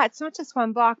 It's not just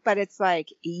 1 block, but it's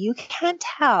you can't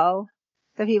tell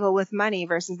the people with money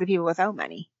versus the people without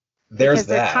money. There's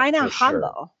they're that. kind of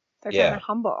humble. Sure. They're kind of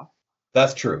humble.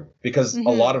 That's true. Because a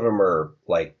lot of them are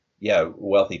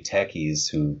wealthy techies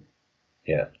who,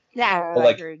 Yeah.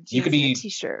 Your you could be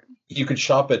t-shirt. You could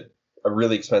shop at a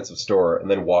really expensive store and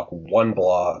then walk 1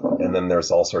 block, and then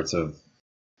there's all sorts of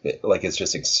it's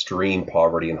just extreme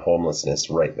poverty and homelessness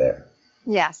right there.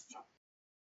 Yes.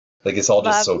 It's all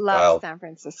just so wild. Love San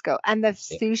Francisco. And the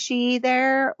sushi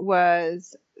there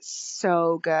was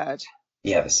so good.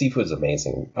 Yeah, the seafood's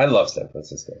amazing. I love San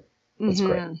Francisco. It's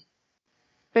great.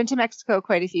 Been to Mexico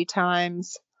quite a few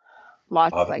times.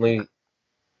 Lots Obviously,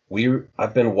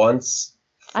 I've been once.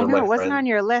 I know it wasn't on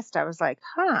your list. I was like,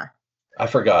 huh. I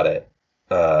forgot it.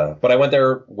 But I went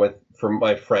there for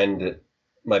my friend,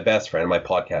 my best friend, my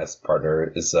podcast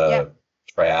partner is a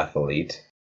triathlete.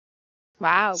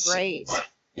 Wow, great.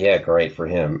 Yeah, great for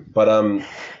him. But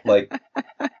like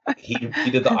he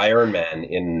did the Ironman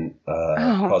in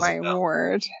oh my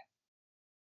word.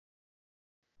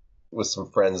 With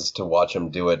some friends to watch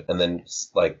him do it, and then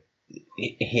like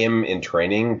him in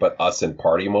training, but us in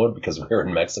party mode because we were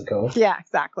in Mexico. Yeah,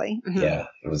 exactly. Mm-hmm. Yeah,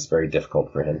 it was very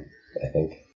difficult for him, I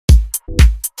think.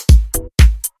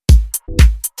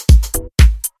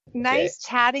 Nice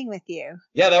chatting with you.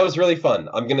 Yeah, that was really fun.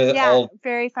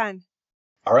 Very fun.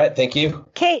 All right, thank you.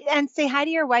 Okay, and say hi to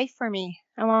your wife for me.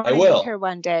 I want to meet her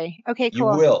one day. Okay,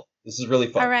 cool. You will. This is really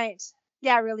fun. All right.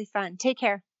 Yeah, really fun. Take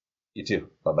care. You too.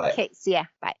 Bye-bye. Okay, see ya.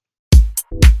 Bye.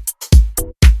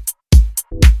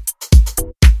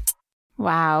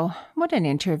 Wow, what an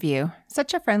interview.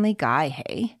 Such a friendly guy,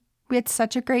 hey? We had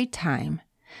such a great time.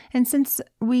 And since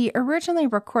we originally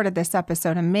recorded this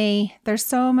episode in May, there's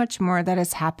so much more that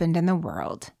has happened in the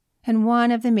world. And one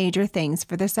of the major things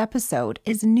for this episode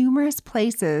is numerous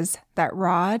places that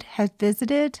Rod has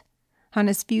visited on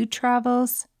his few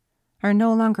travels are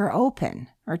no longer open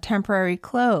or temporarily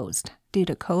closed due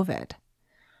to COVID.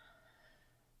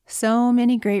 So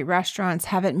many great restaurants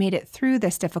haven't made it through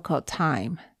this difficult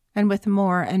time. And with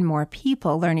more and more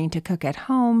people learning to cook at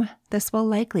home, this will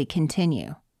likely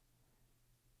continue.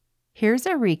 Here's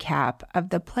a recap of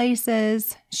the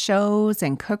places, shows,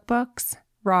 and cookbooks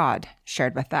Rod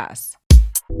shared with us.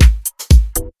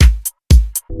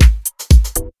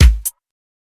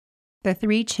 The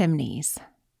Three Chimneys,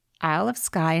 Isle of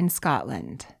Skye in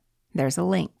Scotland. There's a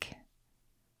link.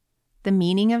 The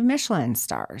Meaning of Michelin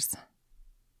Stars.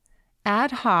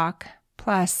 Ad Hoc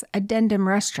plus Addendum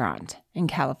Restaurant in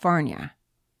California.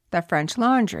 The French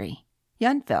Laundry,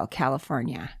 Yountville,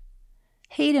 California.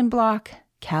 Hayden Block,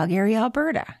 Calgary,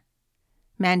 Alberta.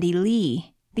 Mandy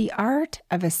Lee, The Art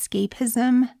of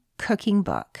Escapism Cooking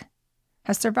Book.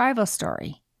 A Survival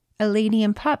Story, A Lady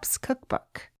and Pups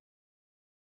Cookbook.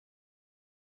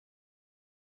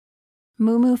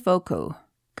 Momofuku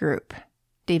Group,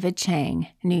 David Chang,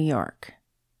 New York.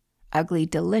 Ugly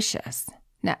Delicious,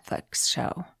 Netflix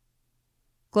show.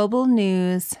 Global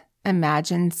News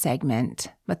Imagine segment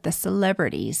with the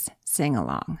celebrities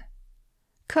sing-along.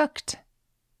 Cooked,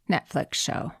 Netflix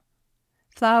show.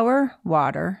 Flour,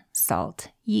 Water, Salt,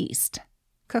 Yeast,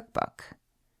 cookbook.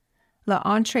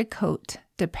 L'Entrecôte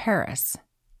de Paris,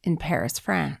 in Paris,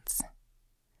 France.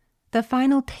 The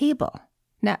Final Table,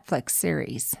 Netflix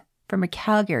series from a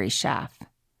Calgary chef.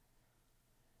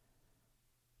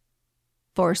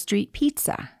 4th Street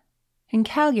Pizza, in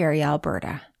Calgary,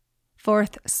 Alberta.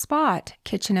 4th Spot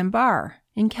Kitchen and Bar,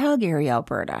 in Calgary,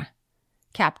 Alberta.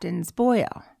 Captain's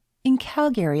Boil, in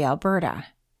Calgary, Alberta.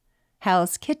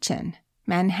 Hell's Kitchen,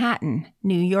 Manhattan,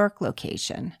 New York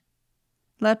location.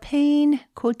 La Pain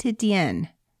Quotidienne,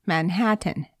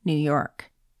 Manhattan, New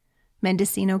York.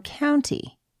 Mendocino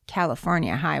County,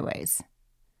 California highways.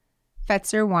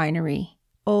 Fetzer Winery,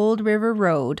 Old River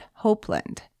Road,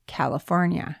 Hopeland,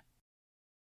 California.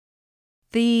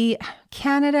 The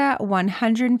Canada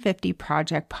 150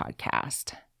 Project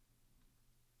podcast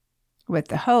with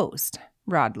the host,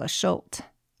 Rod LaSchulte,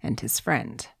 and his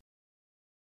friend.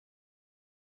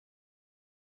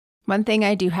 One thing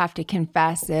I do have to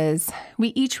confess is we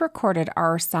each recorded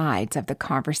our sides of the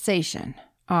conversation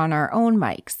on our own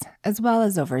mics as well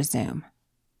as over Zoom.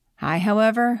 I,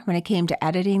 however, when it came to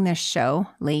editing this show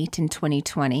late in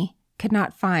 2020, could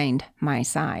not find my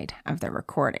side of the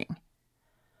recording.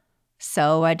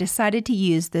 So I decided to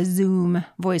use the Zoom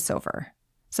voiceover.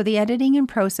 So the editing and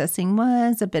processing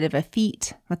was a bit of a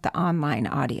feat with the online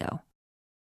audio.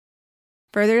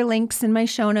 Further links in my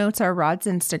show notes are Rod's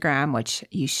Instagram, which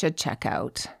you should check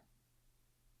out.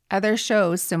 Other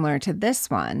shows similar to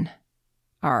this one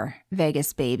are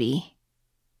Vegas Baby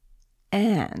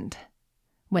and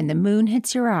When the Moon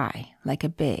Hits Your Eye Like a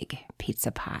Big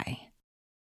Pizza Pie.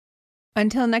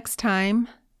 Until next time,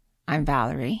 I'm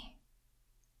Valerie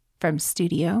from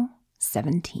Studio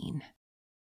 17.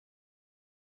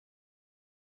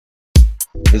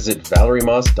 Visit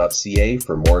valeriemoss.ca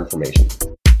for more information.